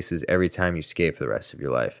skate laces every time you skate for the rest of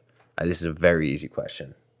your life? This is a very easy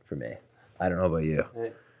question for me. I don't know about you.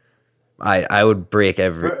 I would break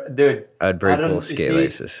Dude, I'd break I don't- both you skate see,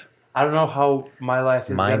 laces. I don't know how my life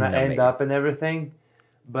is gonna Mind-numbing. end up and everything,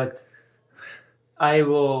 but I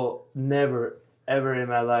will never, ever in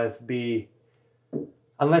my life be,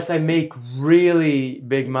 unless I make really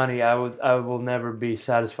big money. I will never be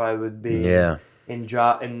satisfied with being in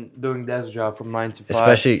doing this job from 9 to 5.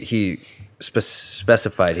 Especially he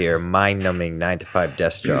specified here mind-numbing 9-to-5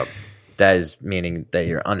 desk job. That is meaning that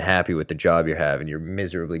you're unhappy with the job you have and you're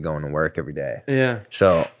miserably going to work every day. Yeah.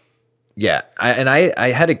 So, yeah, I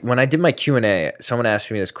had when I did my Q&A, someone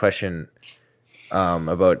asked me this question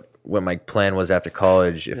about what my plan was after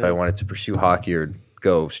college, if I wanted to pursue hockey or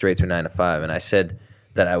go straight to a 9-to-5, and I said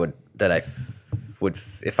that I would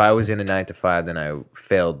if I was in a 9-to-5, then I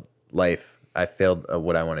failed life. I failed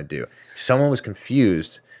what I want to do. Someone was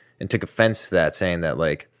confused and took offense to that, saying that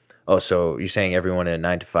like, oh, so you're saying everyone in a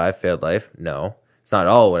 9-to-5 failed life? No, it's not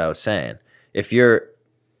all what I was saying.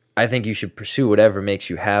 I think you should pursue whatever makes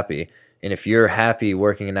you happy. And if you're happy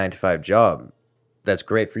working a 9-to-5 job, that's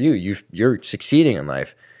great for you. You're succeeding in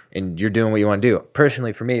life and you're doing what you want to do.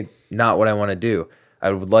 Personally, for me, not what I want to do.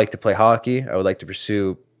 I would like to play hockey. I would like to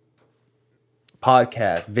pursue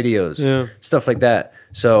podcasts, videos, stuff like that.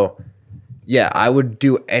 So, yeah, I would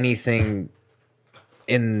do anything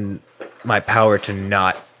in my power to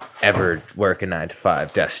not ever work a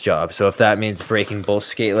 9-to-5 desk job. So if that means breaking both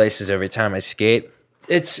skate laces every time I skate,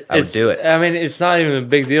 I would do it. I mean, it's not even a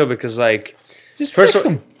big deal because like, Just first fix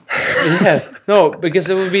of- them. no, because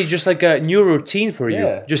it would be just like a new routine for you.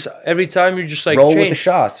 Yeah. Just every time you just like Roll change. with the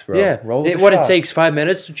shots, bro. Yeah, Roll with the what shots. it takes 5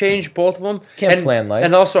 minutes to change both of them. Can't plan life.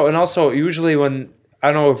 And also, usually when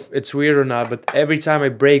I don't know if it's weird or not, but every time I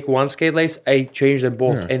break one skate lace, I change them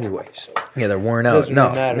both anyway. So. Yeah, they're worn out. Doesn't No,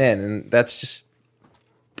 really matter. man, and that's just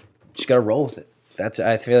gotta roll with it.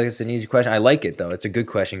 I feel like it's an easy question. I like it though. It's a good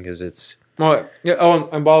question because it's Oh, yeah. Oh,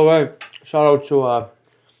 and by the way, shout out to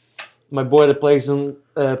my boy that plays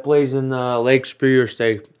in Lake Superior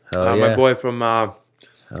State. Hell My yeah. boy from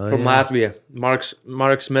Latvia, Mark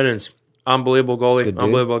Smittens. Unbelievable goalie, Good dude.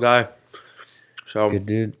 unbelievable guy. So good,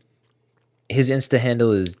 dude. His Insta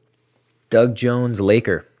handle is Doug Jones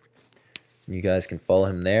Laker. You guys can follow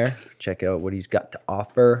him there. Check out what he's got to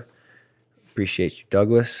offer. Appreciate you,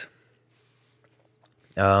 Douglas.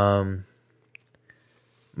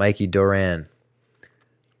 Mikey Duran.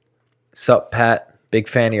 Sup, Pat? Big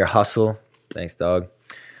fan of your hustle. Thanks, dog.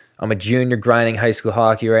 I'm a junior grinding high school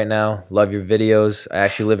hockey right now. Love your videos. I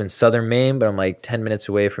actually live in southern Maine, but I'm like 10 minutes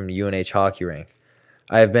away from the UNH hockey rink.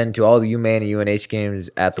 I have been to all the UMaine and UNH games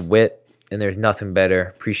at the WIT, and there's nothing better.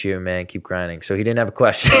 Appreciate it, man. Keep grinding. So he didn't have a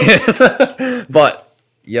question. But,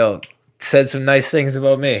 yo, said some nice things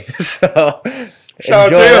about me. So Shout out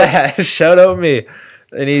enjoy to you. that. Shout out me.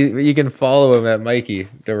 And you can follow him at Mikey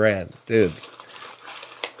Durant. Dude.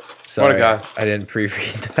 Sorry, guy. I didn't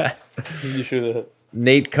pre-read that. You should have.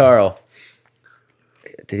 Nate Carl.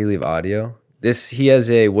 Did he leave audio? He has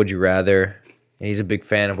a Would You Rather, and he's a big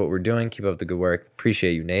fan of what we're doing. Keep up the good work.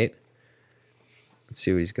 Appreciate you, Nate. Let's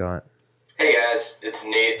see what he's got. Hey guys, it's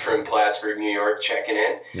Nate from Plattsburgh, New York, checking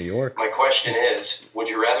in. New York. My question is, would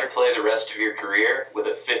you rather play the rest of your career with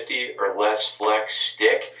a 50 or less flex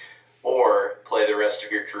stick, or play the rest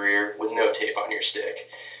of your career with no tape on your stick?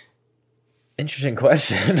 Interesting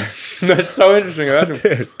question. That's so interesting.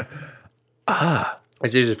 Dude.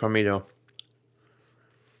 It's easy for me though.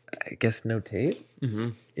 I guess no tape? Mm-hmm.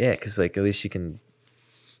 Yeah, because like at least you can...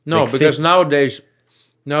 No, like, because nowadays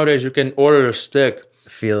you can order a stick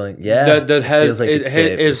feeling... Yeah. that has feels like it's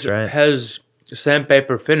tape. That's right. has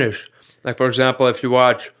sandpaper finish. Like for example, if you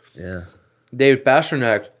watch David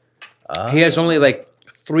Pasternak, he has only like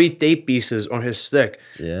 3 tape pieces on his stick.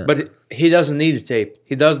 Yeah. But he doesn't need a tape.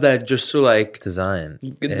 He does that just to like design.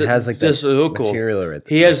 It has like just that to look cool. material right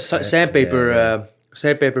there. He has right? sandpaper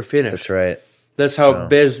sandpaper finish. That's right. That's how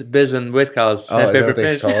Biz and Whitcall sandpaper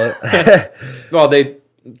finish. Call it? Well, they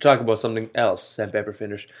talk about something else, sandpaper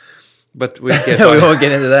finish. But we can't we won't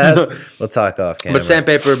get into that. We'll talk off camera. But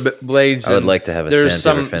sandpaper blades. I would like to have a there's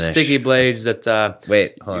sandpaper some finish. sticky blades that.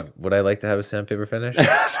 Wait, hold on. Would I like to have a sandpaper finish?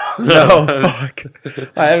 No, fuck.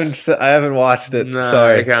 I haven't watched it. No,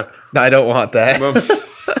 Sorry, I can't. I don't want that. Well,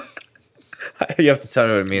 You have to tell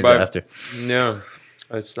me what it means but- after. no,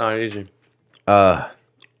 it's not easy.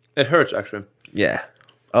 It It hurts actually. Yeah.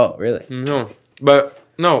 Oh, really? No, but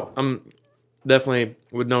no, I'm definitely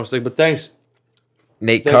with no stick. But thanks.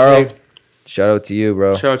 Nate Thanks, Carl, Nate. shout out to you,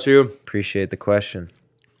 bro. Shout out to you. Appreciate the question.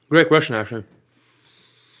 Great question actually.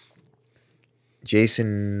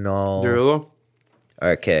 Jason Null. Derulo.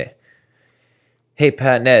 Okay. Hey,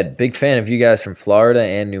 Pat and Ed. Big fan of you guys from Florida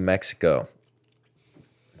and New Mexico.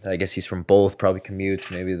 I guess he's from both, probably commutes.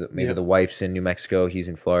 Maybe the wife's in New Mexico. He's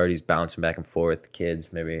in Florida. He's bouncing back and forth, kids,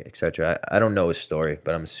 maybe, etc. I don't know his story,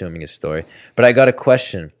 but I'm assuming his story. But I got a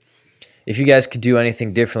question. If you guys could do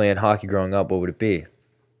anything differently in hockey growing up, what would it be?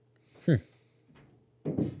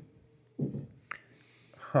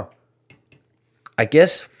 I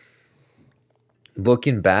guess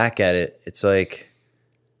looking back at it, it's like,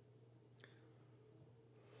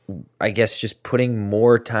 I guess just putting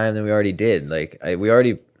more time than we already did. Like I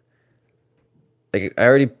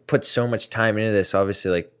already put so much time into this,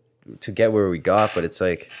 obviously, like to get where we got. But it's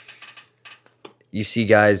like you see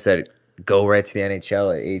guys that go right to the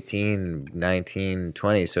NHL at 18, 19,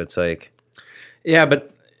 20. So it's like, Yeah,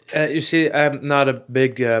 but you see, I'm not a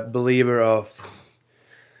big believer of.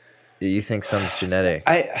 you think some's genetic.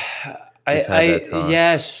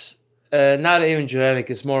 Yes, not even genetic.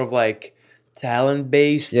 It's more of like talent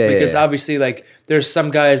based. Yeah, because yeah. obviously, like there's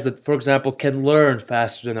some guys that, for example, can learn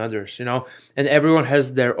faster than others. You know, and everyone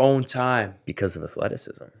has their own time. Because of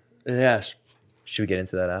athleticism. Yes, Should we get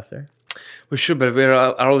into that after? we should, but we're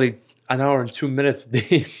only an hour and 2 minutes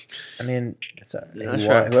deep. I mean, it's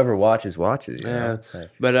sure. whoever watches. You know? Yeah. It's like,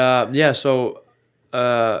 But yeah, so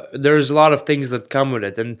there's a lot of things that come with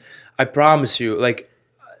it, and I promise you, like,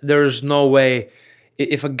 there's no way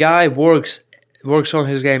if a guy works on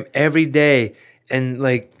his game every day and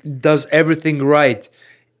like does everything right,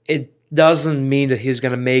 it doesn't mean that he's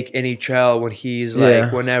gonna make NHL when he's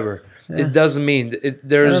like whenever. Yeah. It doesn't mean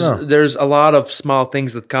there's a lot of small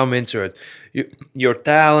things that come into it. Your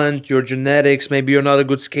talent, your genetics. Maybe you're not a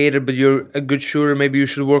good skater, but you're a good shooter. Maybe you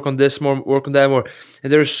should work on this more, work on that more.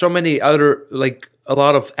 And there's so many other, like, a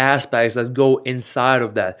lot of aspects that go inside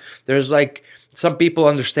of that. There's like some people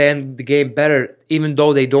understand the game better, even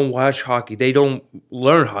though they don't watch hockey. They don't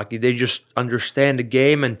learn hockey. They just understand the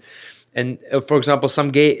game. And for example,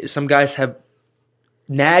 some guys have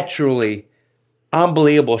naturally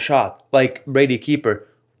unbelievable shot, like Brady Keeper,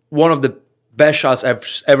 one of the best shots I've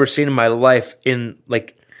ever seen in my life, in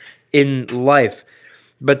life.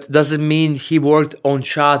 But does it mean he worked on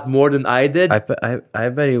shot more than I did? I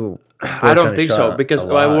bet he. I don't think so, because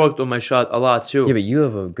I worked on my shot a lot too. Yeah, but you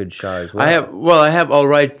have a good shot as well. I have all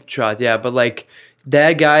right shot, yeah, but like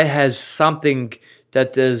that guy has something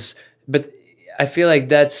that is. But I feel like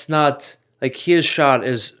that's not like his shot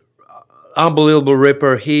is unbelievable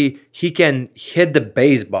ripper. He can hit the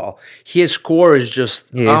baseball. His core is just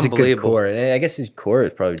Yeah, he's a good unbelievable. core. I guess his core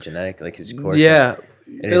is probably genetic, like his core. Yeah.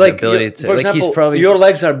 And his ability to, for like, example, he's probably your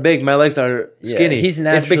legs are big, my legs are skinny. He's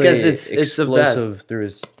naturally it's because it's of that. explosive through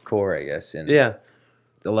his core, I guess. And Yeah.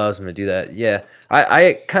 allows him to do that. Yeah,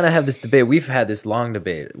 I kind of have this debate. We've had this long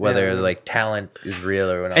debate whether Yeah. like talent is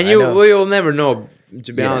real or not. And I know- we will never know,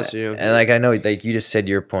 to be yeah, honest with you. And like I know, like you just said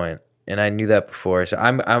your point, and I knew that before. So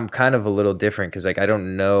I'm kind of a little different because like I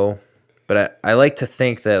don't know, but I like to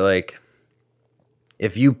think that like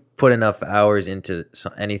if you put enough hours into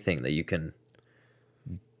anything that you can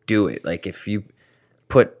do it. Like if you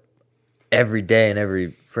put every day and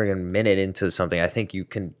every friggin' minute into something, I think you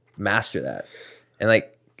can master that. And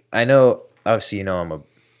like I know, obviously, you know,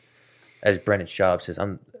 as Brendan Schaub says,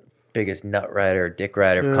 I'm the biggest nut rider, dick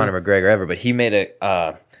rider of Conor McGregor ever. But he made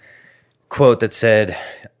a quote that said,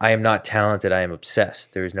 "I am not talented. I am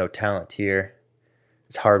obsessed. There is no talent here.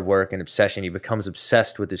 It's hard work and obsession." He becomes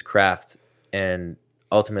obsessed with his craft, and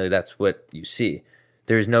ultimately, that's what you see.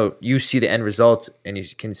 You see the end result, and you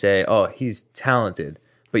can say, "Oh, he's talented,"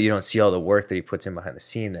 but you don't see all the work that he puts in behind the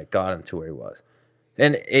scene that got him to where he was.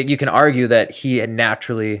 And you can argue that he had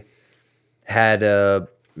naturally had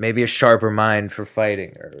maybe a sharper mind for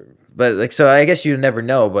fighting, but like so. I guess you never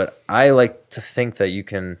know. But I like to think that you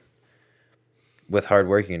can, with hard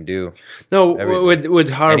work, you can do. No, everything. with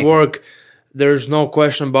hard Anything. work, there's no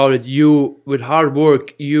question about it. With hard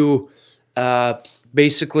work, you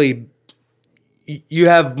basically you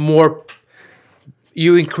have more.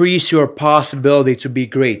 You increase your possibility to be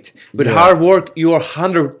great. With hard work, you are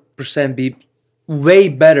 100% be way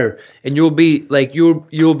better, and you'll be like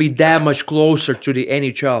you'll be that much closer to the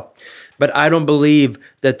NHL. But I don't believe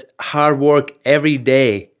that hard work every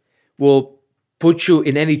day will put you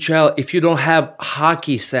in NHL if you don't have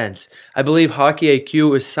hockey sense. I believe hockey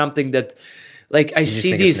IQ is something that, like, I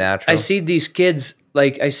see think it's natural? these kids,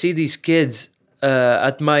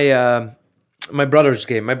 at my brother's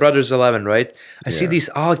game. My brother's 11, right? I see these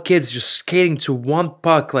all kids just skating to one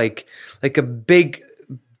puck, like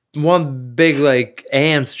one big like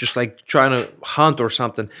ants, just like trying to hunt or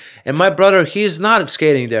something. And my brother, he's not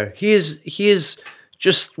skating there. He is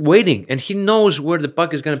just waiting, and he knows where the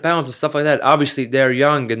puck is going to bounce and stuff like that. Obviously, they're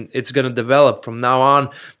young, and it's going to develop from now on.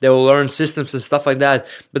 They will learn systems and stuff like that.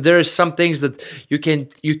 But there is some things that you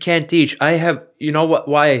can't teach. I have, you know what?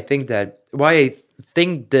 Why I think that? Why I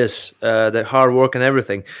think this? The hard work and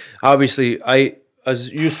everything. Obviously, as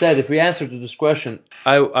you said, if we answer to this question,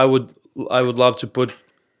 I would love to put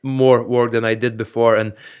more work than I did before,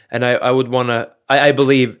 and I would want to. I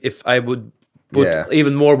believe if I would put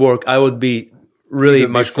even more work, I would be really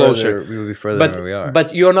much closer. We would be further than where we are.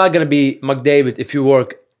 But you're not going to be McDavid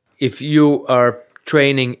if you are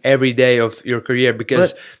training every day of your career,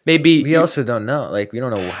 because maybe we also don't know. Like, we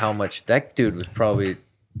don't know how much that dude was probably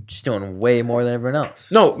just doing way more than everyone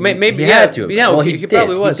else. No, maybe he had to. Yeah, well, he did.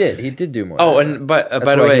 probably was. He did do more. Oh, and by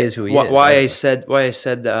the way,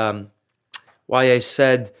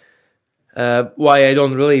 why I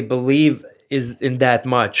don't really believe is in that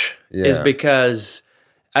much is because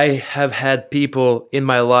I have had people in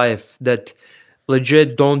my life that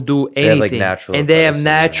legit don't do anything, and they have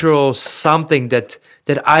natural something that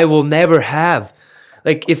I will never have.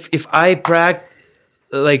 Like if I practice,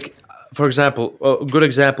 like, for example, a good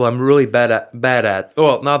example, I'm really bad at.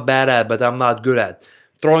 Well, not bad at, but I'm not good at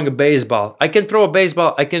throwing a baseball. I can throw a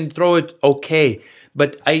baseball. I can throw it okay,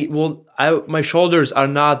 but my shoulders are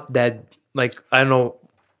not that, like, I don't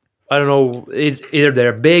know. It's either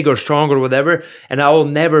they're big or strong or whatever, and I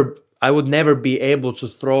would never be able to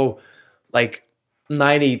throw like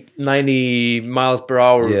 90 miles per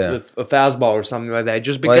hour with a fastball or something like that,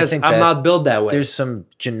 just because I'm not built that way. There's some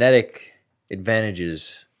genetic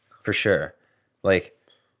advantages for sure, like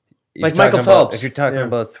Michael Phelps. If you're talking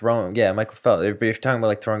about throwing, Michael Phelps. If you're talking about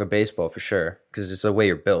like throwing a baseball, for sure, because it's the way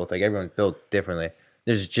you're built. Like, everyone's built differently.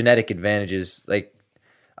 There's genetic advantages, like.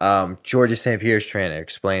 Georges St. Pierre's trainer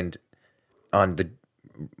explained on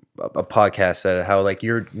a podcast that how, like,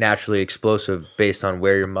 you're naturally explosive based on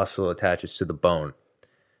where your muscle attaches to the bone.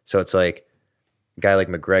 So it's like a guy like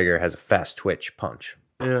McGregor has a fast twitch punch.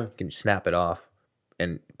 Yeah, you can snap it off,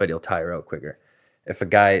 but he'll tire out quicker. If a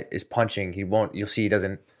guy is punching, he won't. You'll see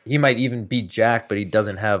he might even be jacked, but he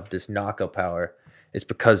doesn't have this knockout power. It's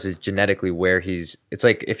because it's genetically where he's. It's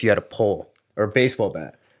like if you had a pole or a baseball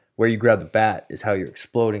bat. Where you grab the bat is how you're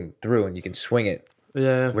exploding through, and you can swing it.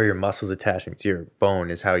 Yeah. Where your muscles attaching to your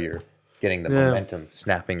bone is how you're getting the momentum,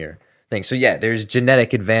 snapping your thing. So there's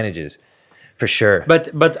genetic advantages for sure.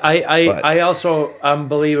 But I also am a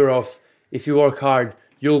believer of, if you work hard,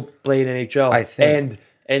 you'll play in NHL. I think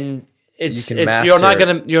and it's you can you're not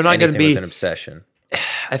master gonna be with an obsession.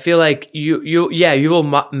 I feel like you will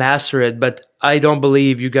master it, but I don't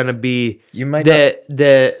believe you're gonna be You might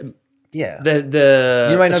the You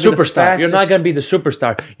might not be the superstar. You're not fastest- gonna be the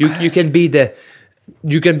superstar. You can be the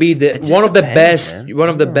just one of the depends, best man. one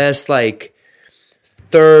of the best like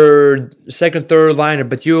second, third liner.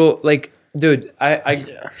 But you like, dude, I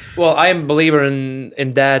am a believer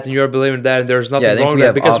in that, and you're a believer in that, and there's nothing Yeah, I think wrong we with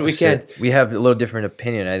have that because we can't. We have a little different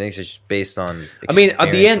opinion. I think it's just based on. I mean,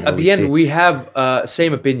 at the experience and what end, see. we have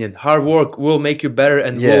same opinion. Hard work will make you better,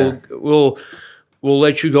 and Yeah. we'll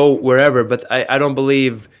let you go wherever. But I don't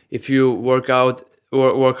believe if you work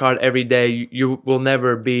hard every day, you will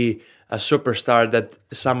never be a superstar that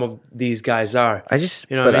some of these guys are. I just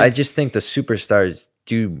think the superstars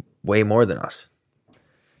do way more than us.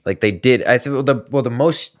 Like they did. I think the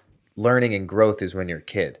most learning and growth is when you're a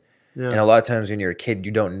kid. Yeah. And a lot of times when you're a kid,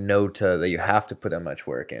 you don't know that you have to put that much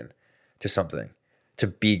work in to something to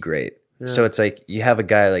be great. So it's like you have a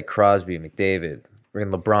guy like Crosby, McDavid,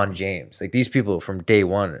 and LeBron James. Like these people from day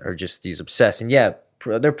one are just these obsessed. And yeah,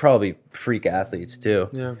 they're probably freak athletes too.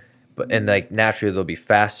 Yeah. And like naturally they'll be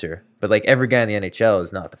faster. But like every guy in the NHL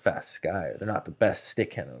is not the fastest guy, or they're not the best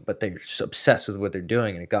stick handler, but they're just obsessed with what they're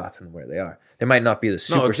doing, and it got them where they are. They might not be the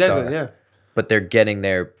superstar, No, exactly, yeah. but they're getting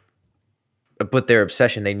there. But their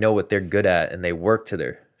obsession, they know what they're good at, and they work to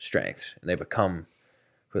their strengths, and they become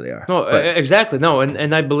who they are. No, But- exactly. No,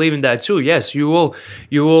 and I believe in that too. Yes, you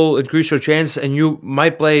will increase your chance, and you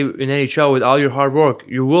might play in NHL with all your hard work.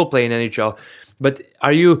 You will play in NHL, but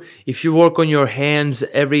if you work on your hands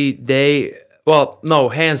every day? Well, no,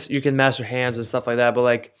 hands, you can master hands and stuff like that, but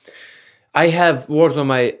like I have worked on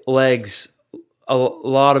my legs a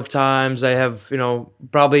lot of times. I have,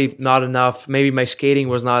 probably not enough. Maybe my skating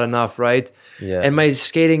was not enough, right? Yeah. And my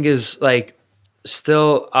skating is like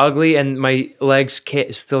still ugly, and my legs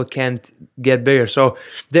still can't get bigger. So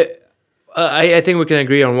I think we can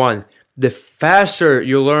agree on one. The faster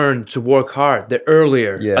you learn to work hard, the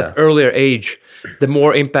earlier, at earlier age, the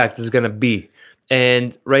more impact is going to be.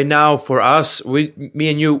 And right now, for us, me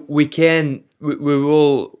and you, we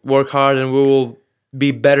will work hard, and we will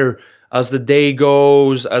be better as the day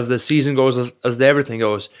goes, as the season goes, as everything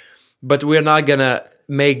goes. But we're not gonna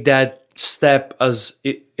make that step as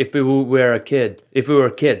if we were a kid. If we were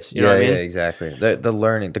kids, you know what I mean? Yeah, exactly. The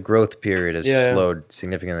learning, the growth period has slowed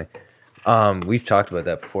significantly. We've talked about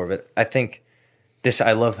that before, but I think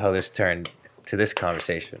I love how this turned to this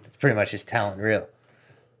conversation. It's pretty much just talent real.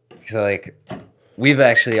 Because like we've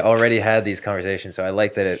actually already had these conversations, so I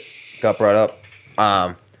like that it got brought up.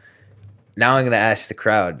 Now I'm going to ask the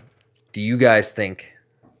crowd, do you guys think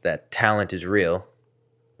that talent is real,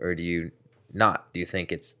 or do you not? Do you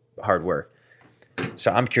think it's hard work?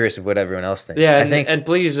 So I'm curious of what everyone else thinks. Yeah, I think, and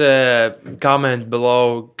please comment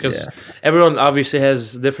below, because everyone obviously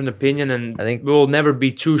has a different opinion, and I think we will never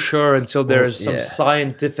be too sure until there is some yeah.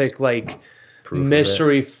 scientific Proof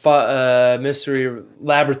of mystery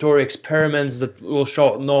laboratory experiments that will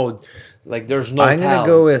show there's no I'm talent. gonna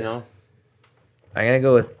go with. I'm gonna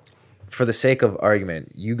go with, for the sake of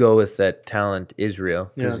argument, you go with that talent is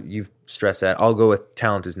real because you've stressed that. I'll go with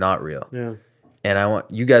talent is not real. Yeah. And I want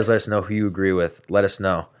you guys let us know who you agree with. Let us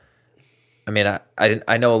know. I mean,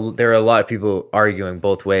 I know there are a lot of people arguing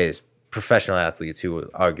both ways. Professional athletes who will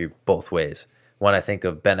argue both ways. One, I think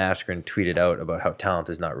of Ben Askren tweeted out about how talent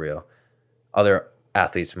is not real. Other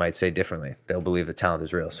athletes might say differently. They'll believe that talent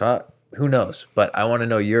is real. So who knows? But I want to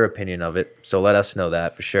know your opinion of it. So let us know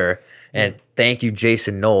that for sure. And thank you,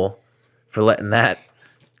 Jason Knoll, for letting that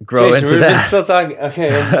grow into we've that. been still talking. Okay,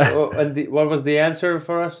 and what was the answer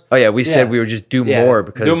for us? Oh yeah, we said we would just do more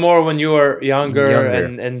because do more when you were younger.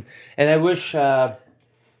 And I wish I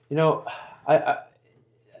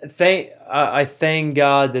thank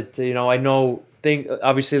God that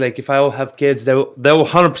obviously if I will have kids, they will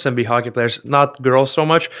 100% be hockey players, not girls so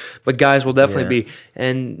much, but guys will definitely be.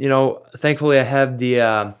 And thankfully I have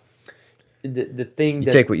the thing you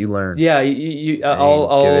take what you learn. Yeah,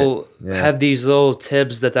 I'll have these little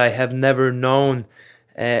tips that I have never known,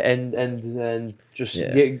 and just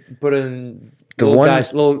put in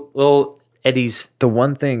little eddies. The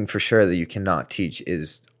one thing for sure that you cannot teach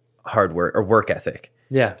is hard work or work ethic.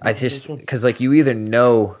 Yeah, I just because you either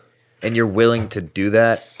know and you're willing to do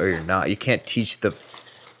that or you're not. You can't teach the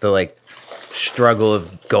struggle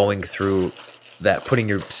of going through that, putting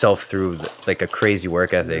yourself through a crazy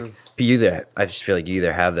work ethic. I just feel like you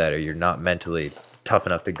either have that or you're not mentally tough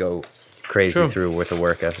enough to go crazy through with a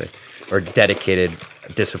work ethic, or dedicated,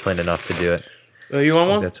 disciplined enough to do it. You want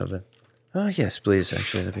one? That's something. Oh yes, please.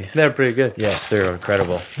 Actually, They're pretty good. Yes, they're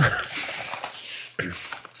incredible.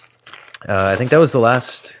 I think that was the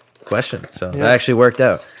last question. So that actually worked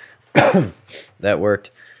out. That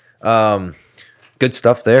worked. Good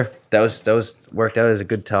stuff there. That was worked out as a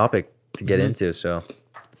good topic to get into. So,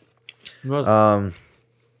 I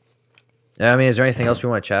mean, is there anything else we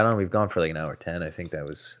want to chat on? We've gone for like an hour 10. I think that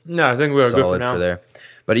was No, I think we were good for solid now. for there.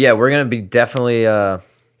 But yeah, we're gonna be definitely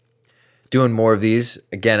doing more of these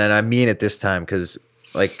again, and I mean it this time because,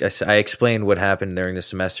 like I explained what happened during the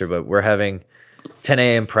semester, but we're having 10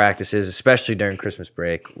 a.m. practices, especially during Christmas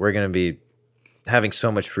break. We're gonna be having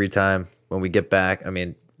so much free time when we get back. I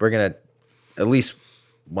mean, we're gonna at least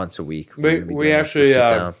once a week. we're gonna be We doing this. We'll actually sit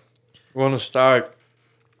down. want to start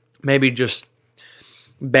maybe just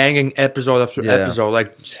banging episode after Yeah. episode.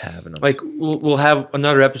 Like Just having them. like we'll have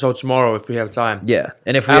another episode tomorrow if we have time. Yeah,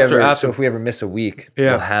 and if we After- ever after- if we ever miss a week,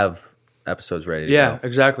 Yeah. we'll have episodes ready to Yeah, go.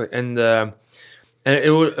 exactly. And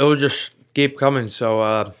it will just keep coming. So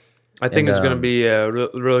I think And, it's going to be a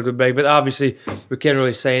really good break. But obviously, we can't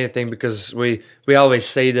really say anything because we always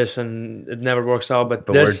say this and it never works out. But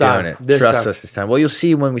But this we're time, doing it. this Trust time. us this time. Well, you'll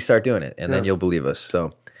see when we start doing it, and then you'll believe us.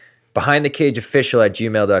 So,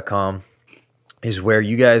 behindthecageofficial@gmail.com is where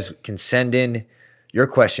you guys can send in your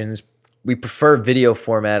questions. We prefer video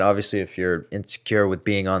format. Obviously, if you're insecure with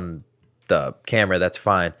being on the camera, that's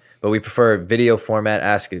fine. But we prefer video format.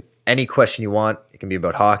 Ask any question you want. It can be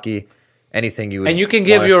about hockey, anything you would And you can want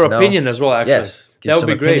give us your to know. opinion as well, actually. Yes. Give That would some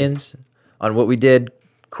be great. opinions on what we did.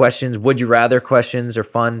 Questions. Would you rather questions are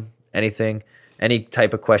fun. Anything. Any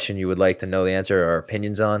type of question you would like to know the answer or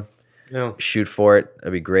opinions on. Yeah. Shoot for it.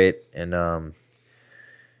 That'd be great. And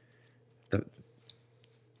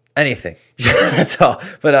anything. That's all.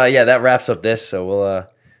 But yeah, that wraps up this. So we'll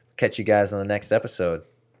catch you guys on the next episode.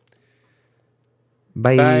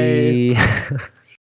 Bye. Bye.